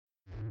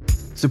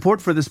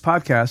Support for this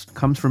podcast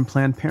comes from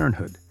Planned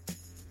Parenthood.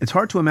 It's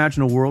hard to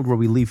imagine a world where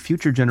we leave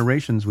future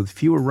generations with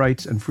fewer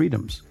rights and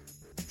freedoms.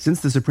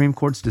 Since the Supreme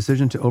Court's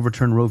decision to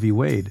overturn Roe v.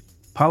 Wade,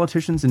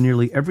 politicians in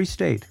nearly every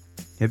state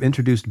have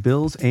introduced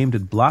bills aimed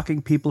at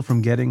blocking people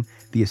from getting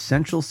the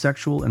essential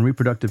sexual and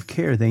reproductive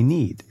care they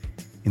need,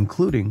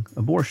 including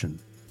abortion.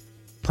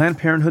 Planned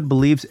Parenthood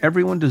believes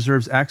everyone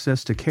deserves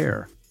access to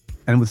care,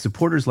 and with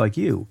supporters like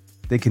you,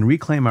 they can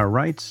reclaim our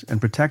rights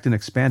and protect and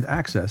expand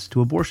access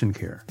to abortion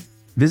care.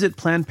 Visit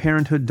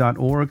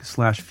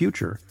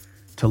PlannedParenthood.org/future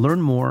to learn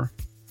more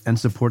and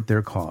support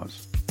their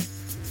cause.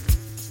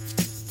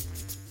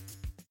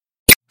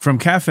 From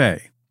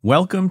Cafe,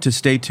 welcome to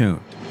Stay Tuned.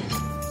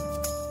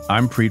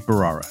 I'm Preet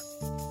Bharara.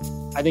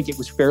 I think it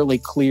was fairly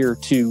clear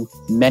to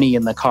many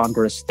in the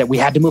Congress that we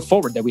had to move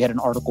forward, that we had an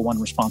Article I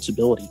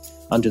responsibility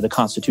under the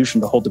Constitution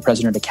to hold the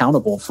president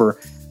accountable for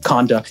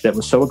conduct that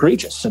was so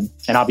egregious. And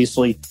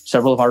obviously,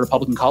 several of our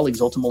Republican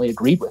colleagues ultimately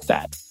agreed with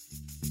that.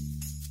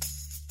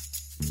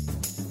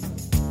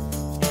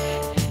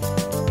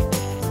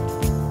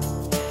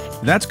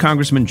 That's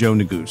Congressman Joe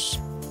Neguse.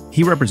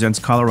 He represents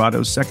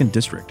Colorado's 2nd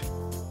District.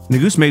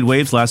 Neguse made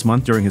waves last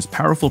month during his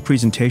powerful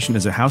presentation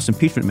as a House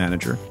impeachment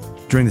manager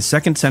during the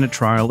second Senate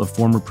trial of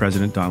former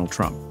President Donald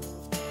Trump.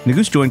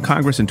 Neguse joined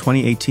Congress in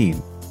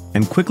 2018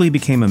 and quickly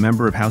became a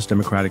member of House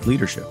Democratic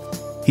leadership.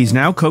 He's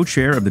now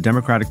co-chair of the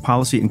Democratic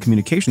Policy and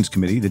Communications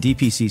Committee, the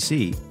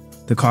DPCC,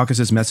 the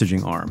caucus's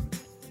messaging arm.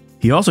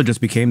 He also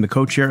just became the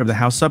co-chair of the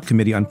House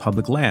Subcommittee on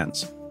Public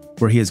Lands,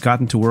 where he has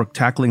gotten to work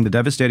tackling the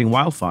devastating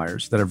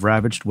wildfires that have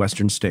ravaged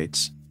western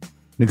states.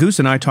 Neguse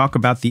and I talk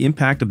about the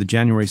impact of the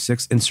January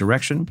 6th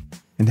insurrection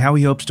and how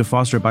he hopes to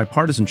foster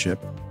bipartisanship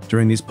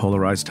during these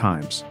polarized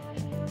times.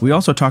 We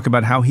also talk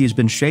about how he has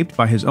been shaped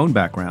by his own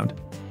background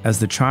as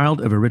the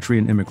child of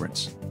Eritrean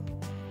immigrants.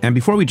 And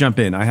before we jump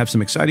in, I have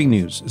some exciting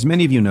news. As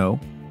many of you know,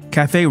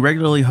 Cafe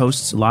regularly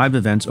hosts live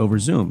events over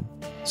Zoom,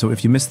 so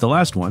if you missed the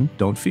last one,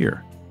 don't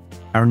fear.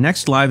 Our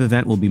next live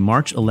event will be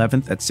March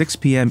 11th at 6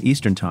 p.m.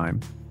 Eastern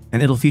Time,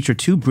 and it'll feature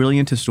two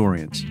brilliant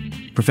historians,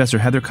 Professor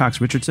Heather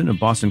Cox Richardson of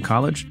Boston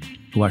College,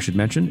 who I should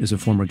mention is a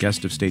former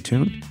guest of Stay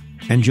Tuned,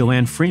 and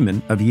Joanne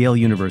Freeman of Yale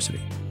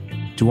University.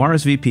 To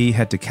RSVP,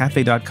 head to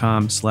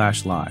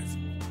cafe.com/live.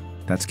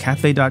 That's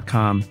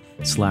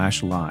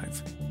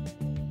cafe.com/live.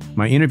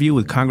 My interview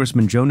with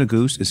Congressman Joe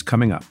Neguse is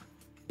coming up.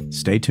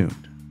 Stay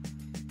tuned.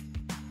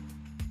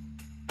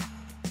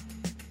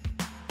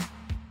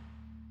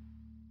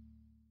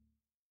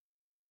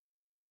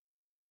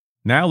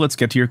 Now let's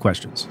get to your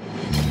questions.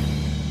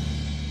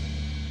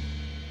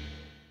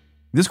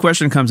 This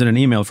question comes in an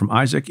email from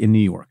Isaac in New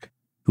York,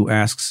 who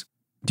asks,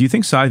 do you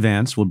think Cy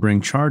Vance will bring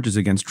charges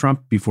against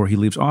Trump before he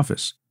leaves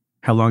office?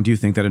 How long do you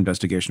think that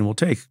investigation will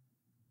take?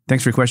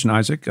 Thanks for your question,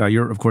 Isaac.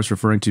 You're, of course,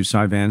 referring to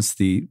Cy Vance,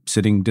 the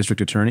sitting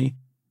district attorney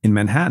in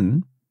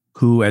Manhattan,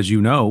 who, as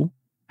you know,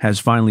 has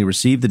finally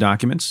received the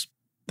documents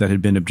that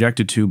had been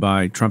objected to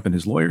by Trump and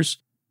his lawyers,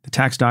 the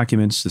tax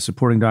documents, the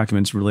supporting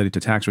documents related to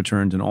tax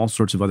returns, and all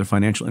sorts of other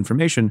financial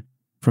information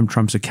from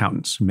Trump's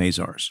accountants,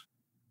 Mazars.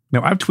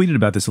 Now, I've tweeted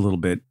about this a little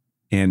bit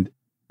and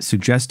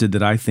suggested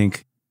that I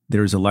think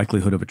there is a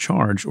likelihood of a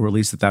charge, or at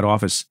least that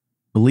office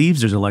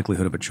believes there's a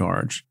likelihood of a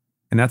charge.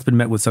 And that's been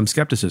met with some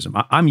skepticism.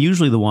 I'm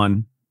usually the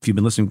one, if you've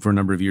been listening for a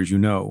number of years, you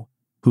know,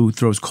 who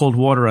throws cold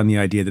water on the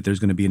idea that there's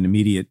going to be an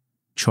immediate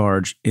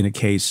charge in a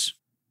case,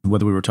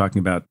 whether we were talking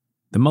about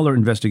the Mueller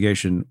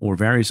investigation or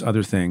various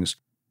other things.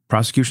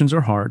 Prosecutions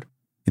are hard,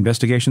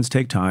 investigations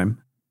take time,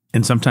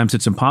 and sometimes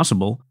it's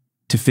impossible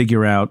to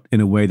figure out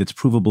in a way that's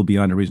provable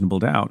beyond a reasonable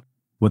doubt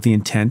what the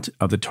intent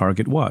of the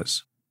target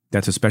was.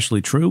 That's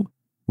especially true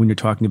when you're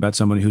talking about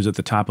someone who's at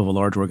the top of a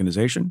large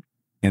organization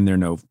and there are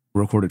no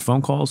recorded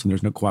phone calls and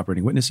there's no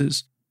cooperating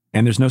witnesses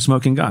and there's no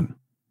smoking gun.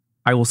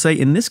 I will say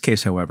in this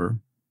case, however,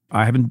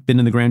 I haven't been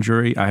in the grand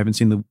jury. I haven't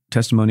seen the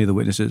testimony of the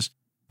witnesses.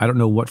 I don't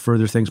know what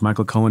further things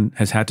Michael Cohen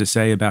has had to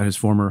say about his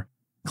former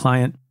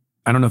client.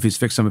 I don't know if he's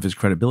fixed some of his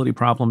credibility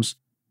problems,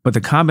 but the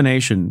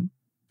combination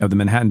of the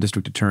Manhattan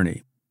district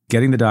attorney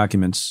getting the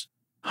documents,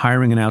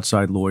 hiring an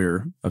outside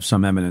lawyer of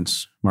some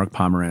eminence, Mark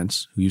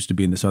Pomerantz, who used to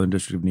be in the Southern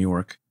District of New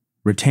York,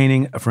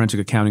 retaining a forensic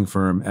accounting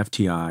firm,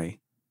 FTI,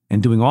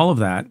 and doing all of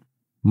that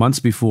months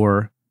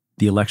before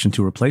the election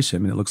to replace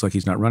him, and it looks like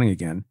he's not running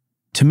again,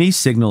 to me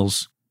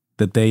signals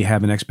that they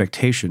have an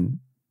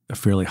expectation, a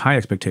fairly high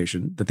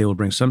expectation, that they will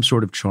bring some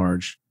sort of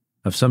charge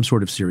of some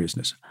sort of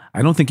seriousness.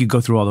 I don't think you go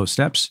through all those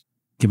steps,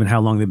 given how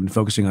long they've been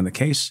focusing on the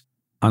case,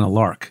 on a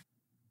lark.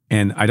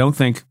 And I don't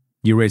think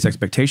you raise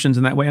expectations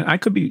in that way. And I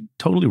could be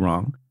totally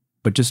wrong,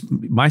 but just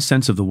my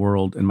sense of the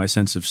world and my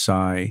sense of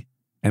Cy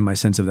and my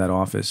sense of that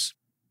office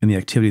and the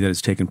activity that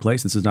has taken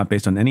place, this is not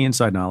based on any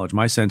inside knowledge.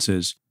 My sense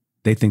is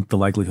they think the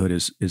likelihood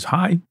is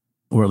high,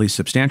 or at least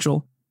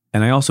substantial.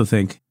 And I also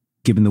think,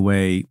 given the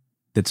way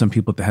that some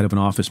people at the head of an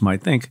office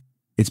might think,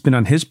 it's been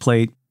on his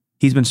plate.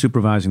 He's been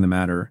supervising the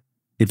matter.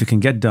 If it can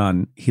get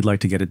done, he'd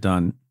like to get it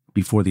done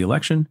before the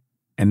election.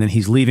 And then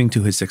he's leaving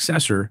to his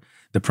successor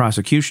the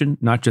prosecution,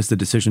 not just the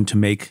decision to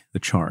make the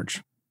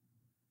charge.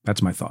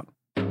 That's my thought.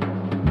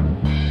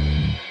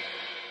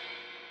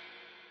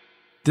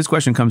 This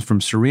question comes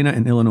from Serena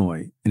in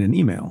Illinois in an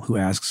email who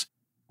asks,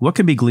 what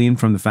can be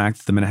gleaned from the fact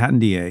that the Manhattan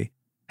DA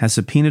has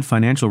subpoenaed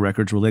financial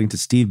records relating to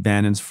Steve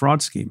Bannon's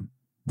fraud scheme?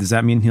 Does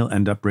that mean he'll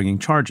end up bringing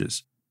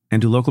charges?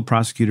 And do local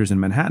prosecutors in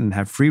Manhattan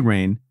have free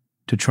rein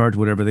to charge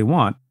whatever they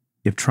want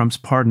if Trump's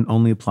pardon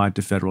only applied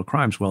to federal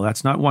crimes? Well,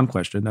 that's not one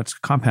question. That's a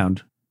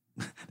compound.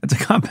 That's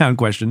a compound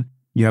question.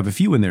 You have a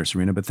few in there,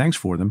 Serena, but thanks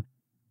for them.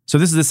 So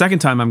this is the second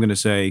time I'm going to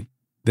say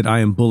that I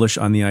am bullish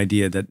on the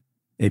idea that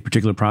a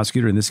particular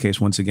prosecutor, in this case,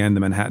 once again, the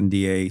Manhattan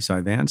DA,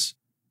 Cy Vance,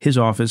 his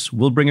office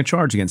will bring a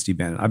charge against Steve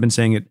Bannon. I've been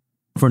saying it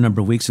for a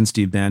number of weeks since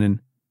Steve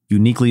Bannon,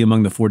 uniquely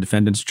among the 4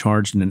 defendants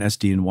charged in an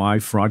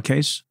SDNY fraud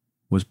case,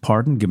 was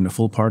pardoned, given a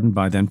full pardon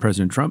by then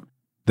President Trump.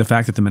 The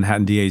fact that the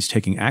Manhattan DA is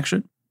taking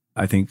action,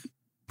 I think,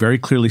 very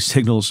clearly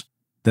signals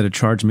that a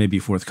charge may be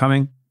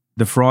forthcoming.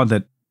 The fraud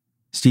that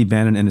Steve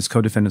Bannon and his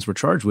co-defendants were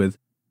charged with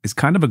is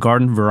kind of a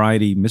garden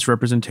variety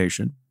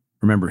misrepresentation.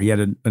 Remember, he had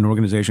an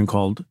organization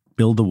called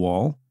Build the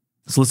Wall,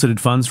 solicited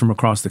funds from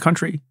across the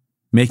country,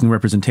 making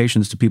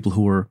representations to people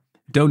who were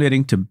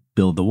donating to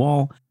build the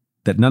wall,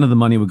 that none of the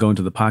money would go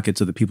into the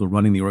pockets of the people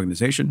running the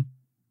organization.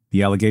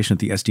 The allegation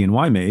that the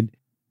SDNY made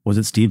was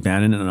that Steve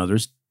Bannon and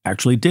others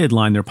actually did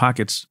line their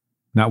pockets,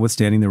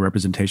 notwithstanding their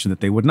representation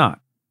that they would not.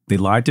 They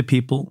lied to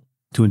people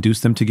to induce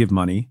them to give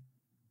money.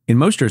 In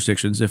most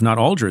jurisdictions, if not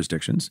all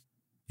jurisdictions,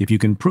 if you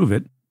can prove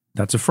it,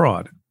 that's a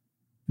fraud.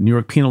 New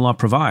York penal law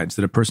provides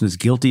that a person is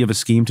guilty of a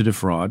scheme to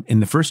defraud in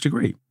the first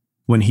degree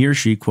when he or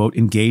she, quote,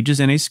 engages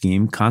in a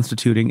scheme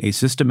constituting a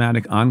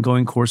systematic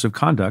ongoing course of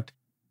conduct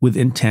with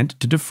intent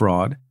to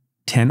defraud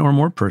 10 or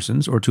more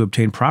persons or to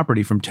obtain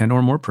property from 10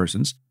 or more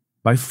persons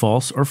by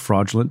false or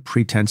fraudulent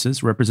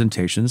pretenses,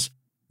 representations,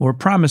 or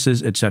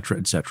promises, etc.,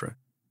 etc.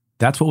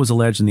 That's what was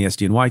alleged in the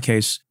SDNY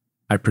case.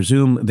 I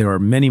presume there are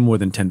many more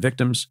than 10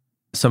 victims,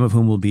 some of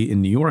whom will be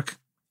in New York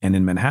and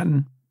in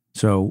Manhattan.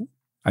 So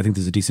I think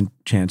there's a decent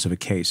chance of a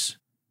case.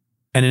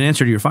 And in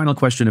answer to your final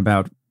question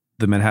about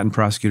the Manhattan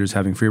prosecutors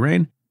having free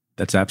rein,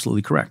 that's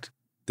absolutely correct.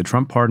 The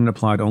Trump pardon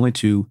applied only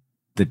to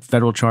the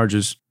federal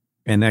charges,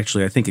 and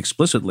actually I think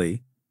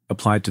explicitly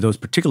applied to those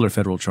particular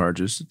federal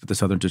charges that the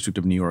Southern District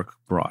of New York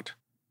brought.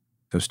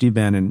 So Steve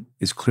Bannon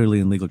is clearly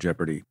in legal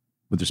jeopardy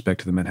with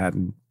respect to the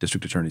Manhattan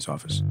District Attorney's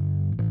Office.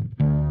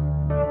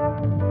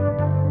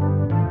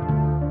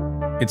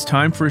 It's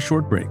time for a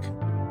short break.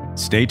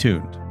 Stay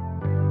tuned.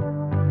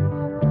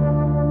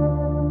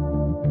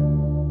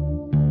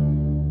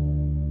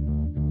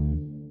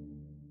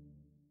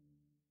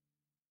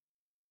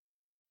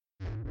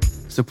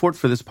 Support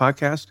for this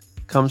podcast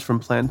comes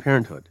from Planned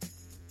Parenthood.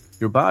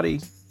 Your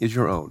body is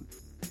your own.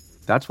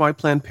 That's why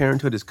Planned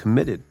Parenthood is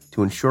committed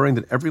to ensuring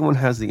that everyone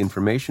has the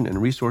information and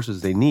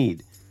resources they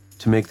need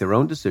to make their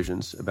own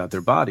decisions about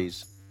their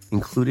bodies,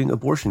 including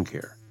abortion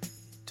care.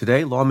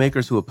 Today,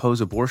 lawmakers who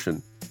oppose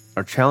abortion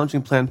are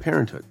challenging Planned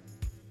Parenthood.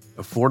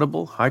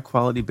 Affordable,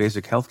 high-quality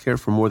basic health care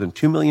for more than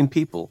 2 million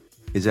people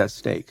is at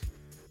stake.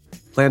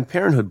 Planned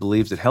Parenthood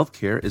believes that health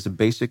care is a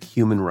basic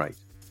human right.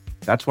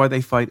 That's why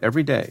they fight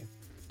every day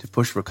to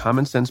push for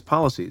common-sense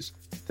policies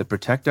that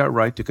protect our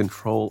right to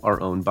control our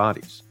own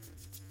bodies.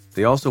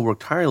 They also work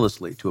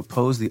tirelessly to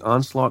oppose the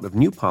onslaught of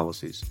new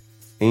policies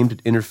aimed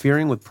at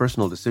interfering with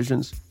personal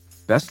decisions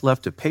best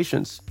left to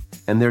patients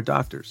and their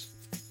doctors.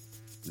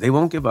 They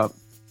won't give up,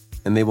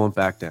 and they won't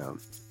back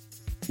down.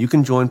 You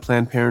can join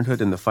Planned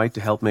Parenthood in the fight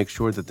to help make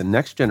sure that the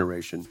next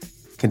generation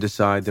can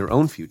decide their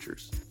own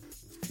futures.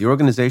 The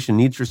organization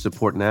needs your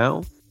support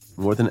now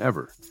more than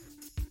ever.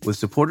 With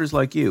supporters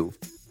like you,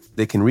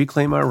 they can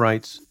reclaim our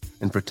rights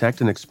and protect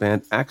and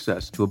expand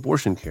access to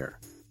abortion care.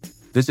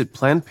 Visit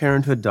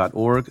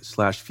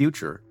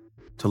PlannedParenthood.org/future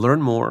to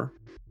learn more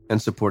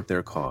and support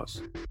their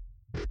cause.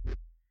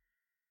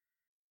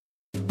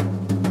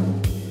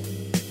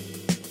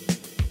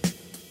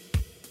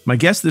 My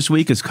guest this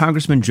week is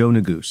Congressman Joe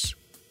Neguse.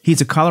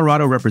 He's a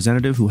Colorado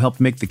representative who helped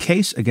make the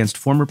case against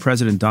former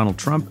President Donald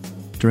Trump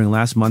during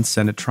last month's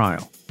Senate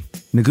trial.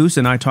 Neguse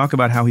and I talk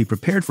about how he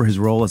prepared for his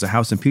role as a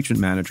House impeachment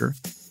manager,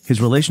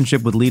 his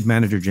relationship with lead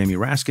manager Jamie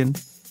Raskin,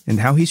 and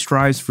how he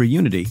strives for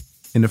unity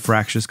in a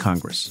fractious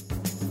Congress.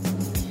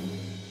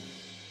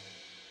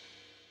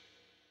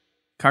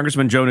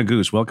 Congressman Joe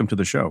Neguse, welcome to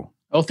the show.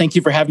 Oh, thank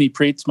you for having me,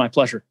 Preet. It's my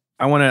pleasure.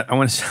 I want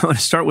to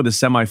start with a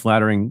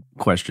semi-flattering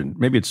question.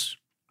 Maybe it's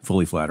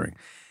fully flattering.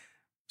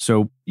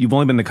 So you've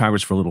only been in the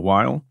Congress for a little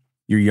while.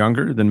 You're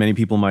younger than many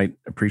people might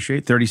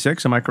appreciate.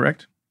 36, am I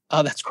correct?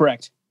 That's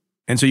correct.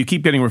 And so you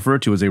keep getting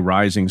referred to as a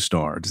rising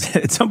star.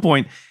 At some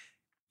point,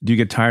 do you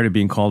get tired of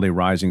being called a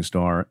rising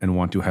star and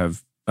want to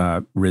have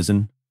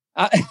risen?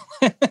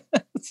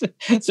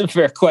 It's a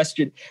fair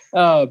question.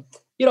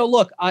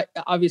 Look,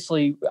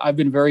 obviously, I've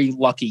been very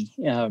lucky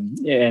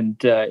and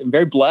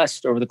very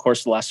blessed over the course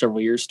of the last several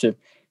years to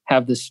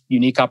have this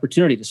unique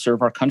opportunity to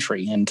serve our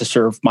country and to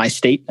serve my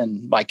state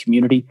and my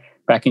community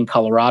back in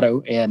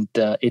Colorado. And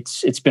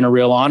it's been a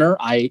real honor.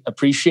 I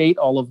appreciate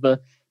all of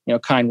the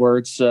kind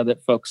words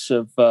that folks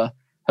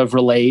have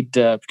relayed,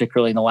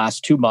 particularly in the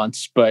last 2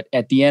 months. But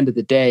at the end of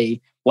the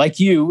day, like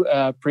you,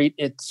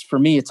 Preet, for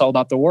me, it's all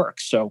about the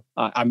work. So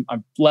I'm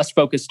less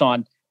focused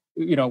on,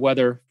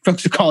 whether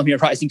folks are calling me a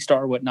rising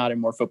star or whatnot, and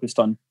more focused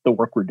on the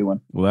work we're doing.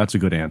 Well, that's a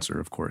good answer,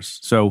 of course.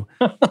 So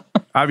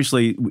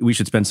obviously, we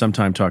should spend some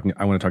time talking.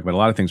 I want to talk about a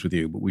lot of things with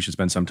you, but we should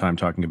spend some time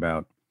talking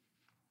about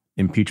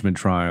impeachment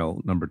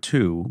trial number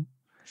 2.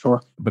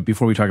 Sure. But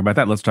before we talk about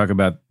that, let's talk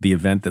about the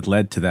event that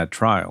led to that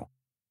trial.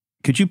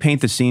 Could you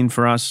paint the scene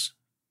for us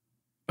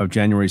of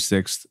January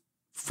 6th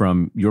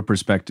from your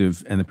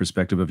perspective and the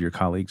perspective of your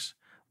colleagues?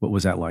 What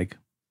was that like?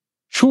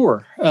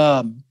 Sure.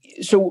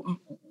 So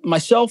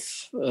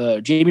myself,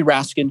 Jamie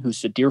Raskin,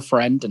 who's a dear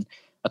friend and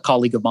a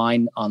colleague of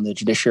mine on the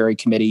Judiciary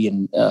Committee,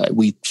 and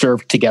we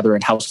served together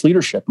in House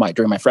leadership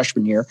during my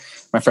freshman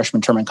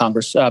term in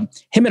Congress.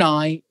 Him and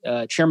I,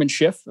 Chairman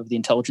Schiff of the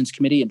Intelligence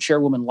Committee and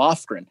Chairwoman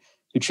Lofgren,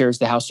 who chairs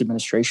the House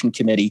Administration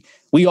Committee,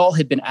 we all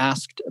had been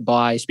asked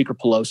by Speaker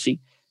Pelosi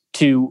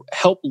to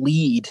help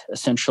lead,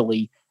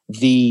 essentially,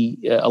 the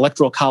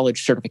Electoral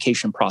College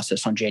certification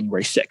process on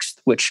January 6th,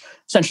 which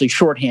essentially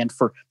shorthand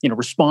for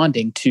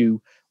responding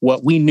to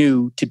what we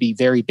knew to be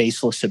very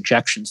baseless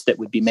objections that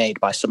would be made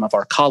by some of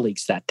our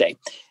colleagues that day,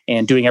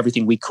 and doing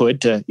everything we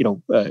could to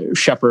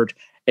shepherd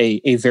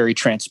a very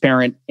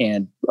transparent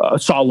and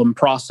solemn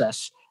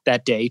process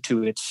that day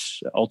to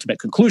its ultimate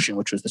conclusion,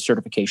 which was the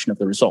certification of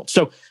the results.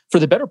 So for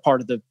the better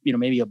part of the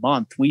maybe a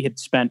month, we had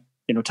spent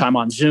time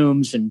on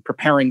Zooms and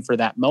preparing for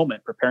that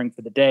moment, preparing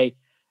for the day,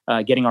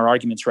 getting our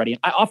arguments ready. And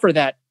I offer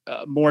that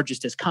more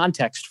just as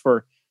context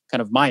for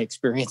kind of my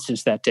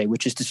experiences that day,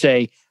 which is to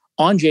say,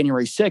 on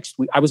January 6th,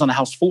 I was on the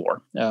House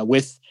floor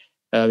with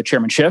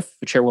Chairman Schiff,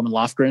 Chairwoman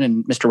Lofgren,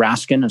 and Mr.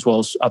 Raskin, as well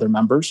as other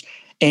members,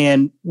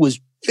 and was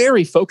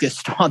very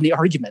focused on the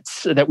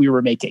arguments that we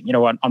were making,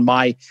 on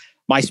my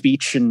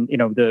speech and,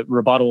 the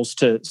rebuttals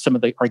to some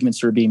of the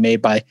arguments that were being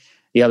made by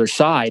the other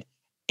side.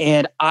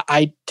 And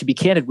I, to be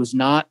candid, was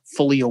not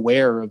fully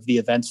aware of the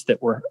events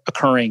that were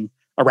occurring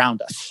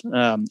around us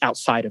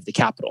outside of the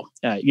Capitol.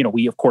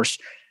 We, of course,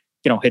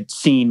 had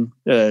seen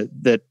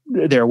that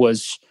there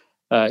was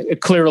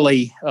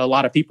clearly a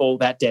lot of people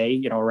that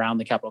day, around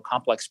the Capitol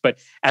complex. But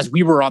as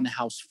we were on the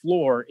House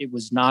floor, it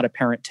was not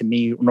apparent to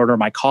me, nor to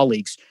my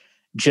colleagues,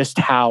 just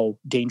how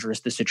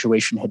dangerous the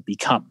situation had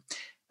become.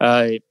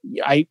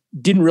 I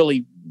didn't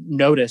really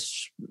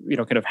notice,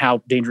 kind of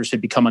how dangerous it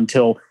had become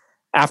until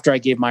after I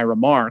gave my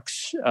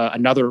remarks.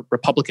 Another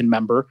Republican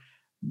member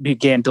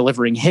began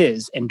delivering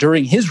his, and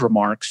during his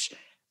remarks,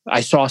 I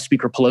saw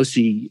Speaker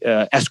Pelosi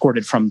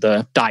escorted from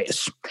the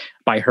dais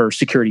by her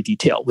security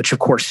detail, which, of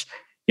course,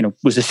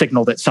 was a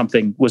signal that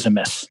something was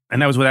amiss.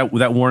 And that was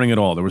without warning at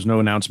all. There was no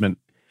announcement.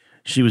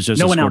 She was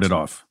just escorted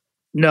off.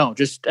 No,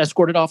 just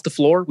escorted off the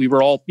floor. We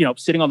were all,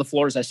 sitting on the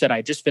floor. As I said,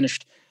 I just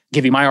finished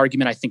giving my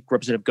argument. I think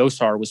Representative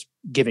Gosar was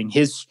giving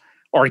his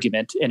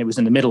argument, and it was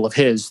in the middle of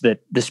his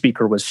that the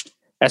speaker was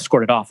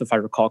escorted off, if I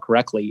recall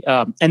correctly.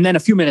 And then a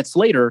few minutes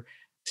later,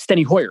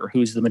 Steny Hoyer,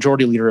 who's the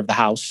majority leader of the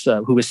House,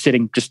 who was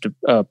sitting just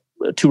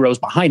 2 rows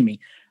behind me,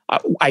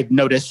 I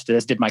noticed,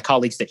 as did my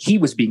colleagues, that he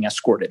was being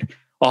escorted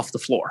off the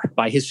floor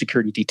by his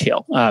security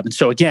detail. And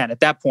so again, at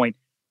that point,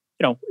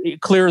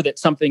 clear that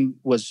something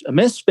was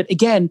amiss, but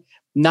again,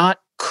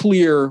 not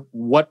clear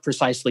what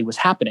precisely was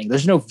happening.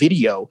 There's no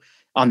video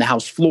on the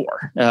House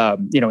floor,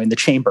 in the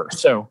chamber.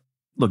 So,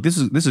 look, this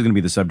is going to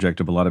be the subject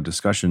of a lot of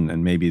discussion,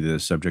 and maybe the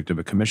subject of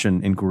a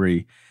commission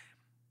inquiry.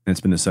 And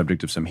it's been the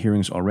subject of some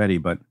hearings already.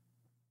 But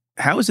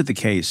how is it the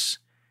case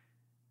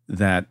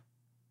that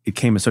it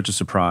came as such a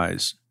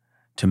surprise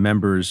to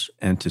members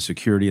and to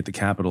security at the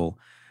Capitol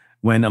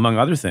when, among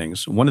other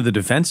things, one of the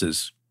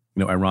defenses,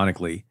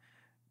 ironically,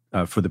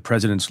 for the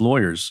president's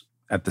lawyers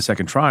at the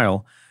second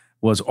trial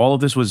was all of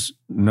this was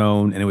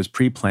known and it was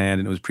pre-planned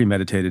and it was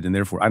premeditated, and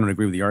therefore I don't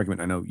agree with the argument.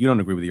 I know you don't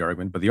agree with the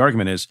argument, but the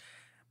argument is,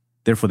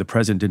 therefore the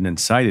president didn't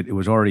incite it. It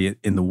was already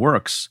in the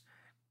works.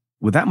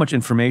 With that much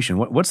information,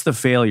 what's the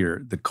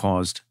failure that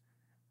caused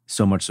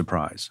so much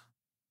surprise?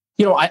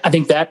 I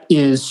think that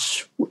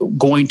is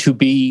going to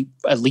be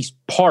at least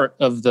part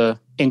of the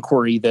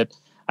inquiry that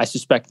I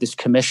suspect this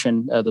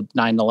commission, the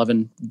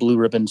 9/11 Blue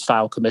Ribbon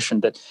style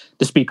commission that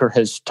the speaker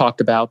has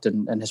talked about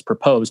and has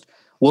proposed,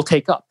 will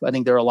take up. I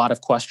think there are a lot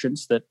of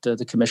questions that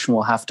the commission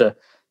will have to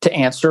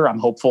answer. I'm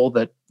hopeful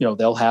that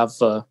they'll have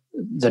the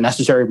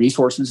necessary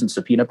resources and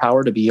subpoena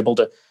power to be able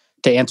to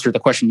answer the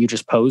question you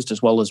just posed,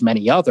 as well as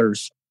many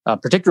others.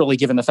 Particularly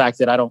given the fact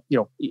that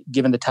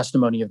given the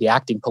testimony of the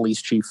acting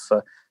police chief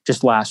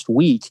just last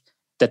week,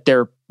 that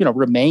there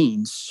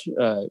remains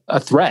a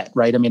threat,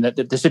 right? I mean,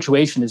 the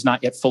situation is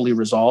not yet fully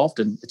resolved,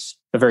 and it's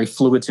a very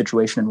fluid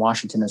situation in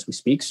Washington as we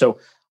speak. So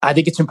I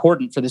think it's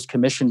important for this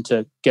commission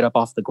to get up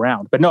off the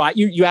ground. But no,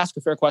 you ask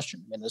a fair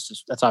question. I mean,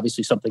 that's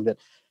obviously something that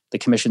the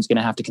commission's going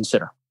to have to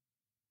consider.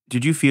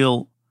 Did you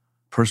feel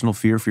personal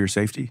fear for your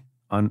safety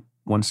on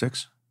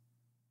 1/6?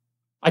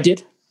 I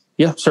did.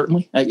 Yeah,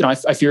 certainly. I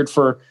feared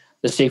for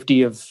the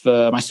safety of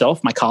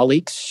myself, my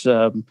colleagues,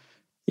 the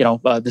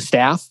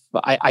staff.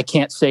 I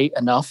can't say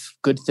enough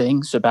good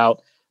things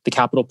about the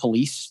Capitol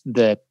Police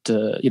that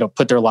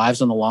put their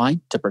lives on the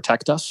line to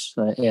protect us.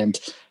 And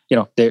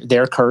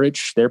their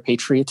courage, their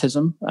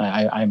patriotism.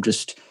 I'm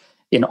just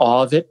in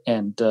awe of it,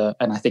 and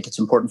I think it's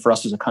important for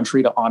us as a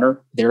country to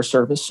honor their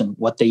service and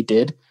what they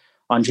did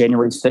on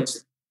January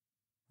 6th.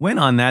 When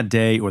on that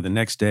day or the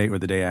next day or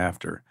the day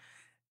after,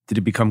 did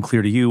it become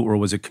clear to you, or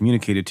was it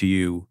communicated to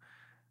you,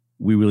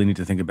 we really need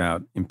to think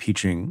about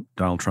impeaching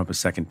Donald Trump a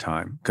second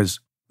time? Because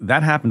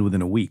that happened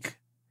within a week.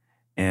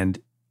 And,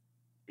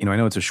 I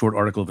know it's a short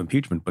article of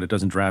impeachment, but it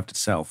doesn't draft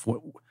itself.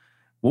 What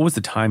was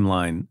the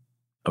timeline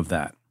of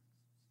that?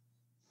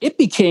 It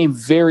became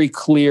very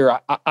clear,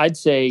 I'd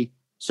say,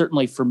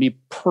 certainly for me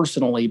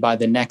personally, by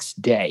the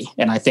next day.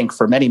 And I think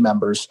for many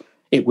members,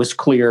 it was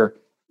clear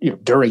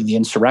during the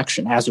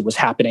insurrection as it was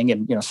happening.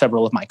 And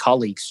several of my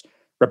colleagues,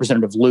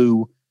 Representative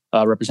Lieu,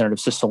 Representative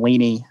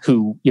Cicilline,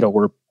 who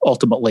were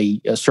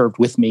ultimately served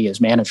with me as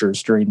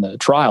managers during the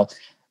trial,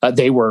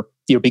 they were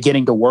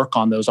beginning to work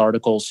on those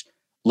articles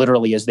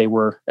literally as they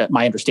were.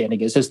 My understanding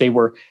is as they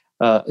were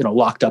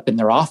locked up in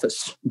their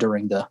office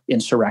during the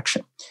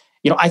insurrection.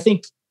 I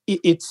think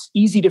it's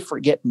easy to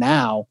forget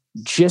now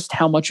just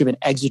how much of an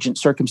exigent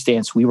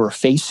circumstance we were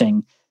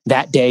facing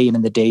that day and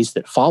in the days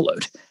that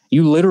followed.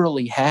 You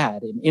literally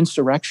had an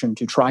insurrection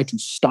to try to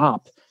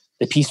stop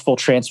the peaceful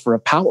transfer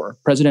of power.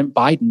 President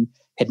Biden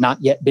had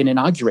not yet been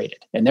inaugurated,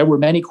 and there were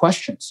many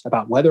questions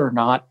about whether or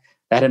not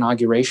that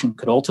inauguration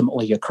could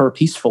ultimately occur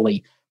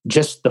peacefully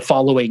just the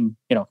following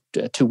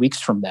 2 weeks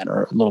from then,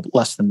 or a little bit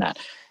less than that.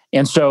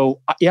 And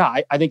so,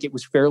 I think it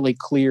was fairly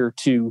clear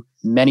to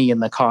many in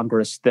the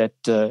Congress that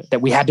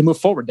we had to move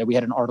forward, that we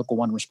had an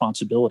Article I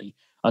responsibility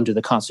under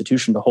the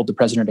Constitution to hold the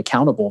president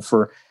accountable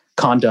for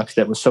conduct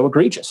that was so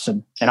egregious.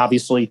 And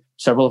obviously,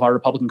 several of our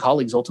Republican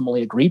colleagues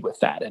ultimately agreed with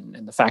that.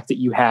 And the fact that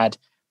you had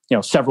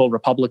several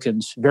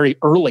Republicans very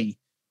early,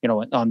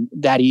 on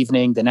that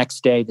evening, the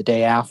next day, the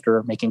day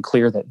after, making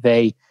clear that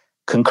they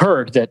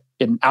concurred that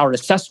in our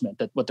assessment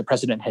that what the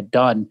president had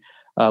done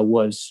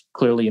was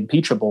clearly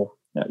impeachable.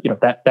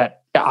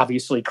 That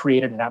obviously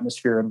created an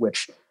atmosphere in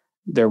which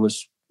there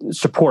was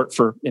support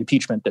for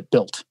impeachment that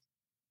built.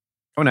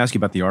 I want to ask you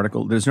about the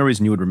article. There's no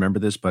reason you would remember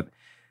this, but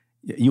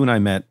you and I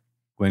met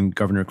when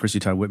Governor Christie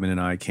Todd Whitman and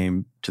I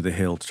came to the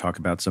Hill to talk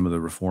about some of the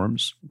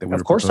reforms that we were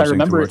proposing. Of course, I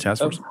remember it.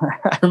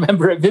 I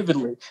remember it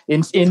vividly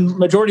in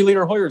Majority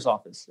Leader Hoyer's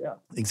office. Yeah,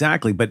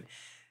 exactly. But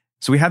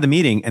so we had the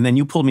meeting, and then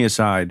you pulled me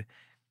aside,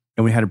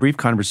 and we had a brief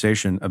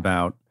conversation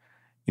about,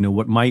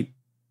 what might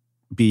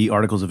be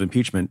articles of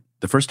impeachment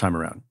the first time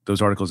around.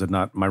 Those articles had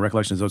not, my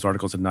recollection is those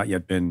articles had not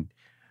yet been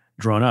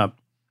drawn up.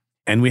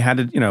 And we had,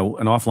 an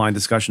offline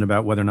discussion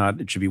about whether or not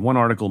it should be one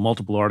article,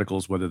 multiple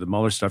articles, whether the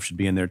Mueller stuff should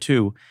be in there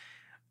too.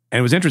 And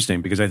it was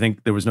interesting because I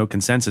think there was no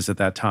consensus at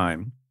that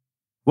time.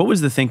 What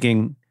was the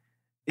thinking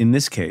in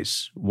this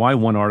case? Why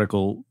one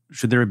article?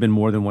 Should there have been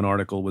more than one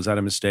article? Was that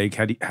a mistake?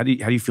 How do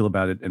you feel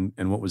about it?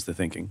 And what was the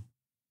thinking?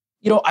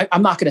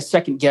 I'm not going to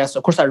second guess.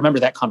 Of course, I remember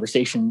that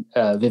conversation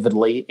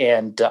vividly.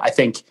 And I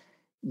think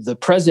the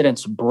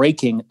president's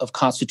breaking of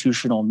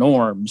constitutional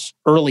norms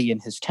early in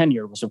his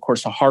tenure was, of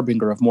course, a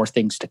harbinger of more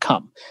things to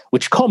come,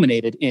 which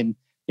culminated in,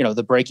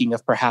 the breaking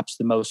of perhaps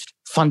the most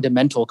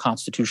fundamental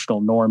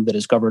constitutional norm that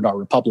has governed our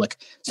republic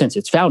since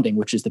its founding,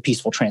 which is the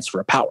peaceful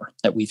transfer of power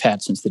that we've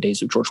had since the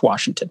days of George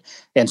Washington.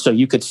 And so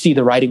you could see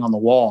the writing on the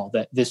wall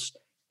that this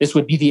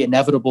would be the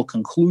inevitable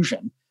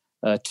conclusion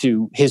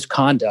to his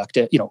conduct,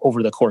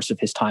 over the course of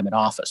his time in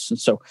office. And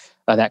so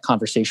that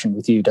conversation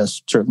with you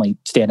does certainly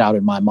stand out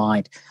in my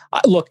mind.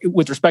 Look,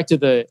 with respect to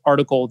the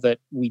article that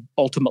we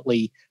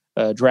ultimately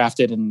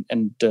drafted and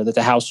that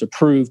the House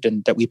approved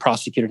and that we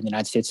prosecuted in the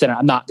United States Senate,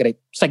 I'm not going to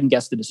second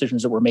guess the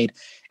decisions that were made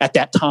at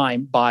that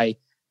time by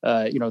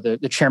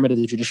the chairman of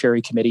the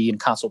Judiciary Committee in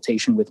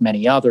consultation with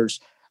many others.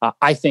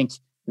 I think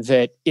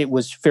that it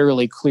was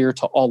fairly clear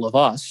to all of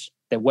us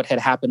that what had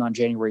happened on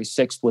January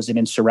 6th was an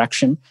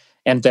insurrection,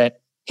 and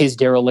that his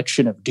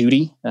dereliction of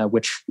duty,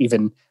 which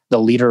even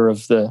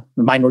the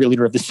minority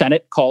leader of the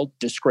Senate called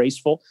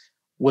disgraceful,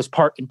 was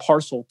part and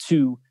parcel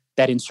to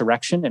that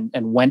insurrection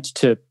and went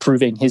to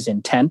proving his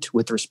intent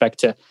with respect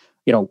to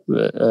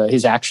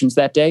his actions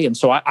that day. And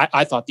so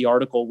I thought the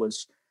article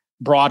was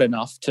broad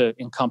enough to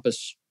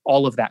encompass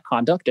all of that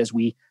conduct as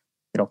we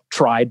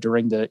tried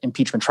during the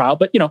impeachment trial.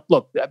 But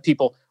look,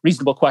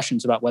 reasonable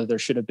questions about whether there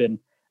should have been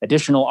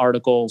additional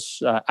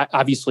articles.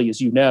 Obviously,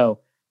 as you know,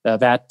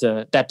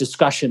 that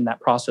discussion,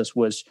 that process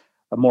was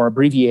more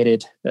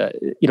abbreviated,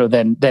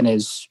 than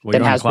has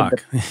been.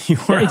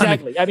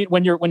 Exactly. I mean,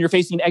 when you're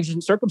facing an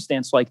exigent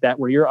circumstance like that,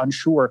 where you're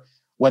unsure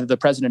whether the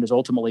president is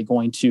ultimately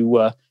going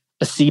to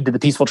accede to the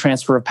peaceful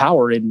transfer of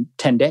power in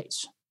 10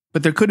 days.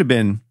 But there could have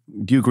been.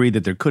 Do you agree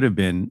that there could have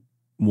been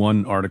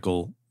one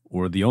article,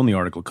 or the only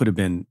article could have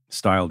been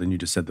styled, and you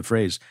just said the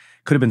phrase,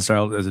 could have been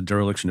styled as a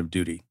dereliction of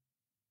duty?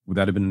 Would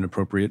that have been an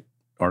appropriate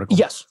article?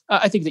 Yes,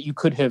 I think that you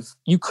could have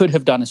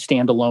done a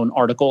standalone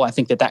article. I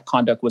think that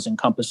conduct was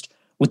encompassed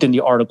within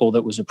the article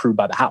that was approved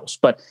by the House.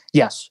 But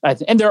yes,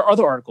 and there are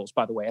other articles,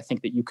 by the way, I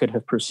think that you could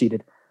have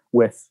proceeded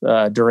with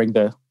during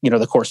the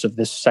course of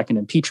this second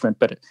impeachment.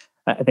 But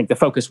I think the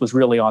focus was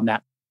really on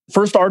that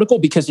first article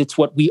because it's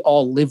what we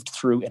all lived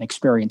through and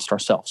experienced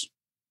ourselves.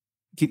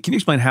 Can you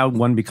explain how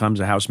one becomes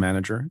a House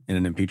manager in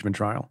an impeachment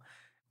trial?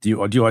 Do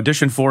you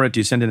audition for it? Do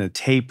you send in a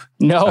tape?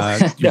 No,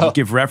 Do you no.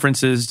 give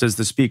references? Does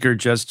the speaker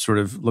just sort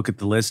of look at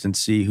the list and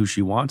see who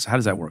she wants? How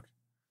does that work?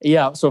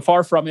 Yeah, so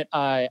far from it.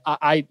 I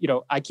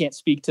can't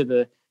speak to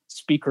the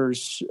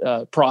speaker's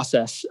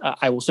process.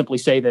 I will simply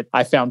say that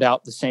I found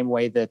out the same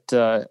way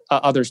that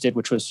others did,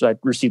 which was I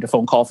received a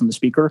phone call from the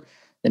speaker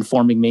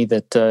informing me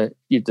that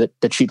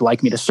that she'd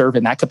like me to serve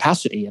in that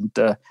capacity, and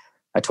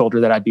I told her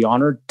that I'd be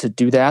honored to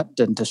do that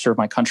and to serve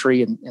my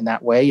country in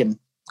that way, and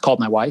called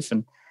my wife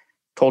and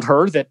told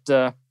her that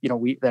that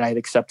I had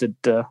accepted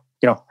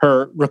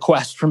her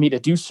request for me to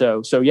do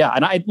so. So yeah,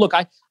 and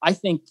I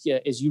think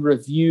as you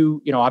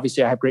review,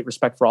 obviously I have great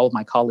respect for all of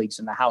my colleagues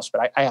in the House,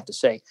 but I have to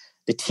say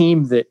the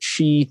team that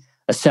she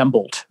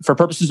assembled for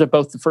purposes of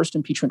both the first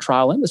impeachment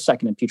trial and the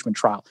second impeachment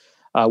trial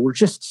were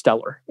just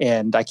stellar.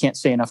 And I can't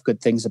say enough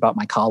good things about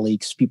my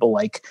colleagues, people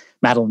like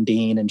Madeleine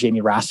Dean and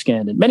Jamie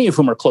Raskin, and many of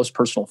whom are close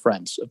personal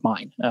friends of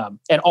mine,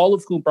 and all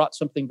of whom brought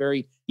something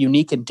very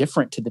unique and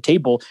different to the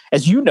table.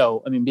 As you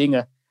know, I mean,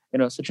 being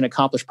such an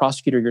accomplished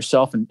prosecutor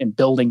yourself and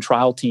building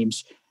trial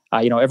teams,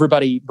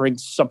 everybody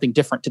brings something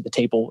different to the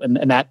table,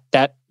 and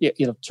that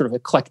sort of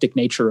eclectic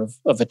nature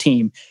of a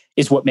team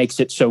is what makes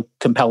it so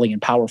compelling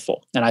and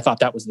powerful. And I thought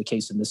that was the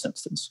case in this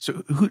instance. So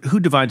who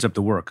divides up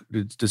the work?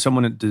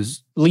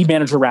 Does lead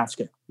manager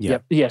Raskin? Yeah.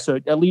 Yeah. So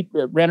lead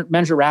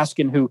manager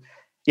Raskin, who,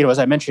 as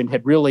I mentioned,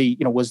 had really,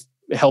 was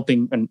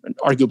helping and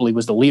arguably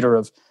was the leader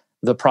of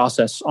the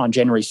process on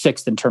January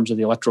 6th in terms of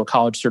the Electoral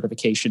College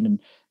certification. And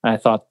I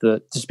thought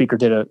the speaker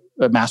did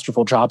a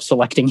masterful job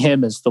selecting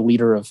him as the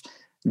leader of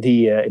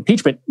the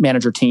impeachment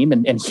manager team.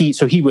 And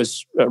he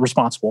was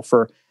responsible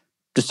for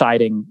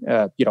deciding,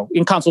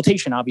 in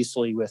consultation,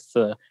 obviously, with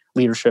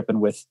leadership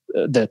and with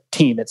the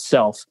team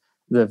itself,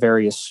 the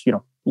various,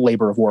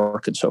 labor of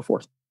work and so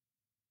forth.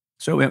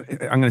 So I'm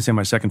going to say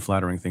my second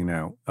flattering thing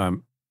now.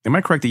 Am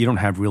I correct that you don't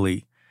have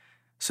really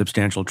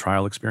substantial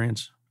trial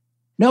experience?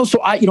 No,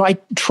 so I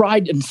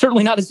tried, and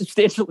certainly not as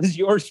substantial as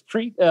yours,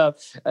 Preet.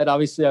 And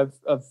obviously, I'm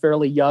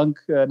fairly young,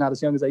 not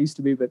as young as I used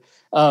to be,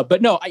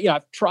 but no,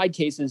 I've tried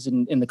cases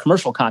in the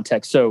commercial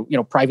context. So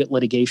private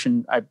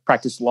litigation. I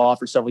practiced law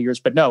for several years,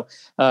 but no,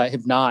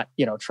 have not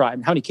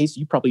tried. How many cases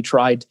you probably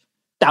tried?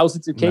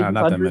 Thousands of cases. No,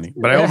 not hundreds? That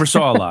many, but I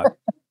oversaw a lot.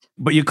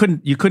 But you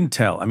couldn't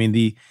tell. I mean,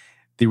 the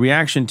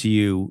reaction to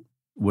you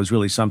was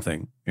really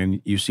something,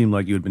 and you seemed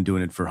like you had been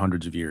doing it for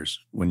hundreds of years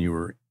when you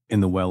were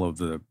in the well of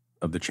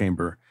the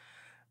chamber.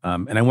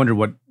 And I wonder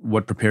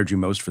what prepared you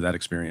most for that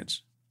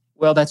experience.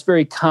 Well, that's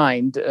very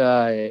kind,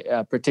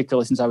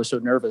 particularly since I was so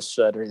nervous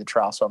during the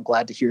trial. So I'm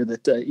glad to hear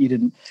that you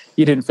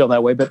didn't feel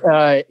that way. But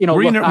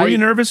were you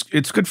nervous?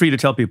 It's good for you to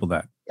tell people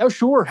that. Oh,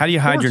 sure. How do you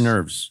hide your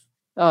nerves?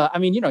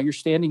 You're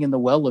standing in the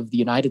well of the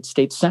United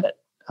States Senate,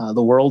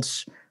 the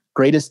world's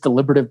greatest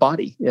deliberative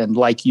body, and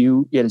like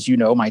you, as you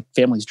know, my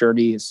family's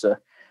journey is.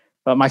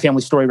 My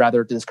family story,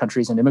 rather, to this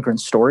country is an immigrant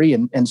story,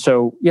 and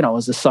so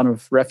as a son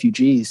of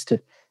refugees, to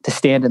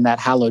stand in that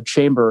hallowed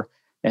chamber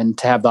and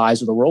to have the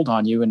eyes of the world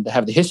on you and to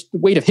have the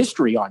weight of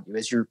history on you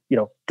as you're,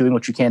 doing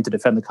what you can to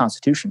defend the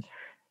Constitution.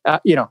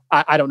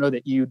 I don't know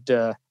that you'd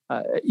do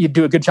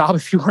a good job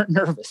if you weren't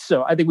nervous.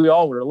 So I think we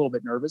all were a little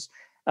bit nervous.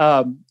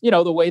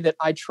 The way that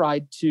I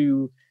tried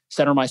to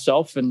center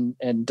myself and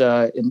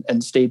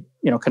stay,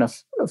 kind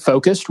of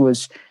focused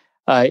was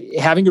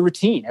having a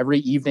routine every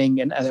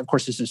evening. And of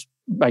course, this is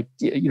my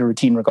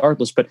routine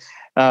regardless, but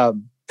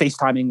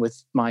FaceTiming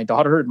with my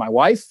daughter and my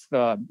wife,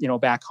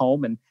 back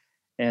home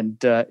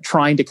and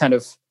trying to kind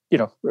of,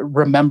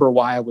 remember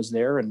why I was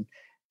there and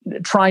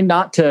trying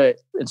not to,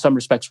 in some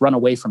respects, run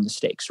away from the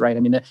stakes, right? I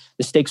mean,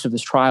 the stakes of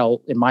this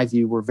trial, in my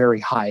view, were very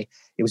high.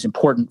 It was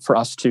important for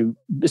us to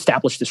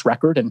establish this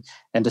record and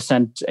to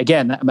send,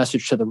 again, a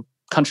message to the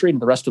country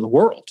and the rest of the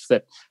world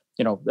that,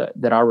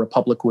 that our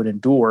republic would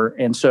endure.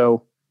 And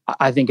so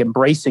I think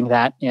embracing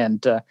that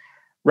and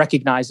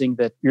recognizing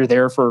that you're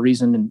there for a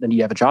reason and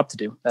you have a job to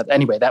do.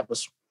 Anyway, that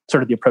was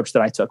sort of the approach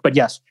that I took. But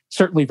yes,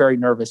 certainly very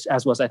nervous,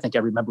 as was, I think,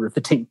 every member of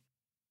the team.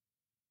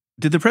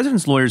 Did the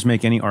president's lawyers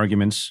make any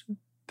arguments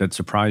that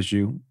surprised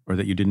you or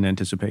that you didn't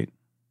anticipate?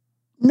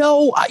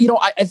 No,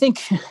 I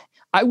think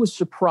I was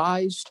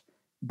surprised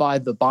by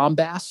the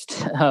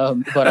bombast,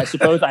 but I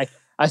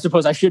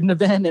suppose I shouldn't have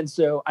been. And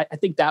so I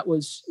think that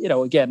was,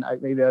 again,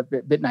 maybe a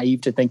bit naive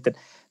to think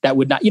that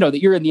would not,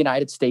 that you're in the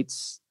United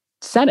States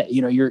Senate,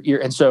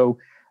 you're, and so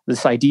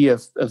this idea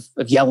of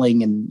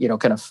yelling and,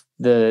 kind of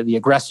the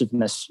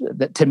aggressiveness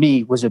that to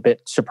me was a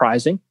bit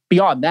surprising.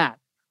 Beyond that,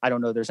 I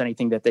don't know there's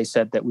anything that they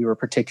said that we were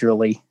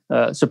particularly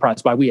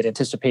surprised by. We had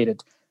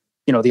anticipated,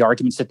 the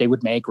arguments that they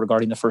would make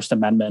regarding the First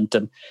Amendment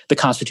and the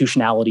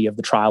constitutionality of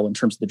the trial in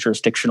terms of the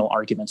jurisdictional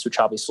arguments, which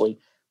obviously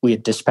we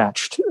had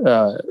dispatched,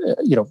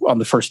 on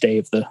the first day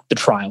of the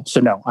trial. So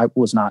no, I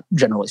was not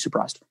generally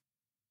surprised.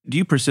 Do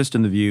you persist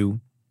in the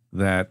view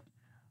that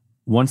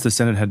once the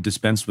Senate had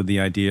dispensed with the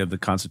idea of the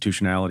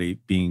constitutionality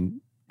being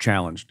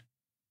challenged,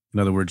 in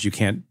other words, you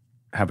can't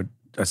have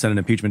a Senate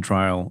impeachment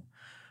trial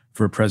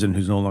for a president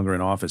who's no longer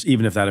in office,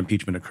 even if that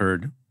impeachment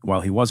occurred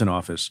while he was in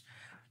office,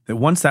 that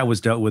once that was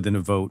dealt with in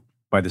a vote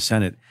by the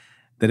Senate,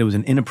 that it was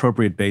an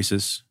inappropriate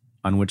basis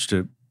on which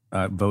to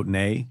vote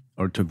nay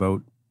or to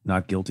vote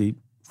not guilty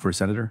for a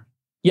senator?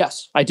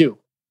 Yes, I do.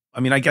 I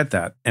mean, I get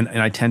that, and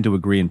I tend to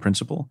agree in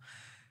principle.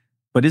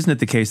 But isn't it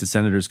the case that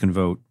senators can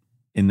vote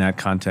in that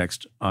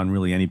context on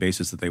really any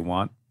basis that they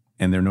want,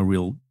 and there are no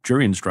real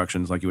jury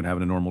instructions like you would have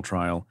in a normal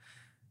trial?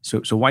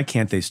 So why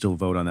can't they still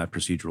vote on that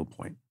procedural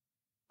point?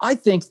 I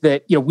think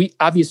that, we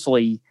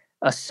obviously,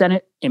 a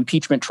Senate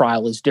impeachment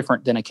trial is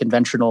different than a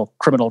conventional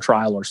criminal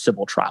trial or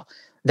civil trial.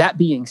 That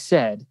being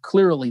said,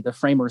 clearly the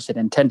framers had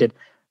intended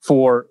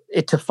for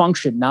it to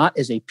function not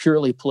as a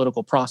purely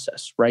political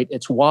process, right?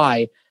 It's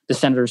why the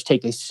senators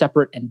take a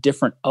separate and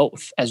different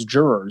oath as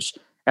jurors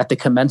at the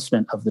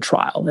commencement of the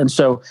trial. And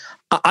so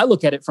I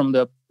look at it from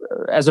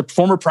as a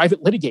former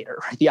private litigator,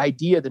 right?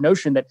 The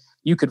notion that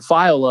you could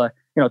file a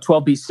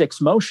 12b6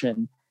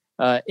 motion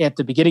at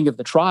the beginning of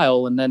the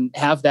trial and then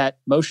have that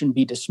motion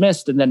be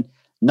dismissed and then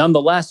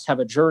nonetheless have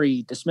a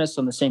jury dismissed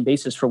on the same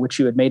basis for which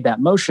you had made that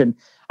motion.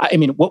 I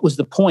mean, what was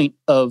the point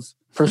of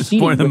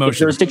proceeding with the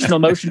jurisdictional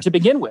motion to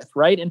begin with,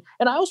 right? And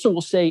I also will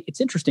say it's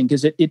interesting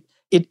because it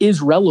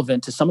is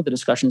relevant to some of the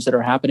discussions that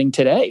are happening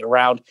today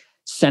around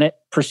Senate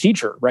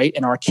procedure, right?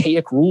 And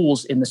archaic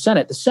rules in the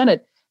Senate. The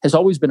Senate has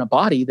always been a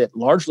body that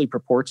largely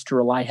purports to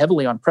rely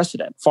heavily on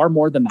precedent, far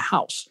more than the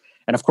House.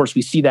 And of course,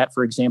 we see that,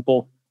 for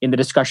example, in the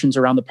discussions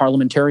around the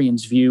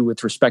parliamentarians' view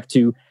with respect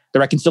to the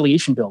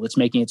reconciliation bill that's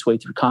making its way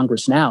through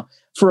Congress now.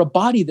 For a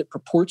body that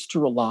purports to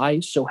rely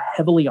so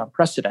heavily on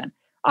precedent,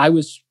 I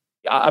was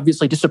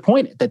obviously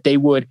disappointed that they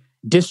would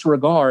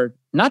disregard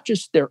not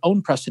just their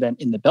own precedent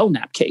in the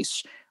Belknap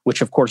case,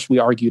 which of course we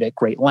argued at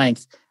great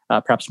length,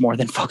 perhaps more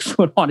than folks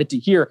would wanted to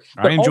hear.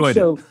 But I enjoyed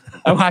it.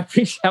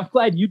 I'm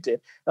glad you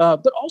did.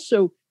 But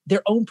also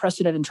their own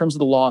precedent in terms of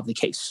the law of the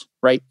case,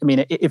 right? I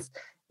mean, if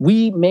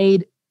we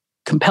made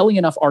compelling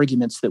enough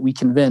arguments that we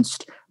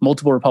convinced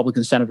multiple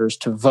Republican senators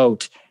to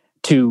vote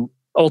to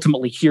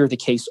ultimately hear the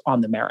case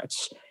on the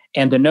merits,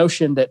 and the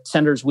notion that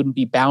senators wouldn't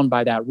be bound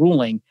by that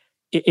ruling,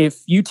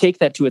 if you take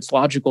that to its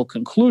logical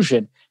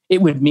conclusion,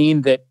 it would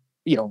mean that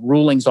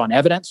rulings on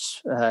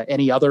evidence,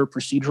 any other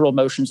procedural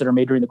motions that are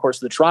made during the course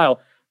of the trial,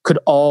 could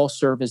all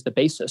serve as the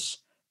basis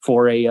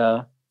for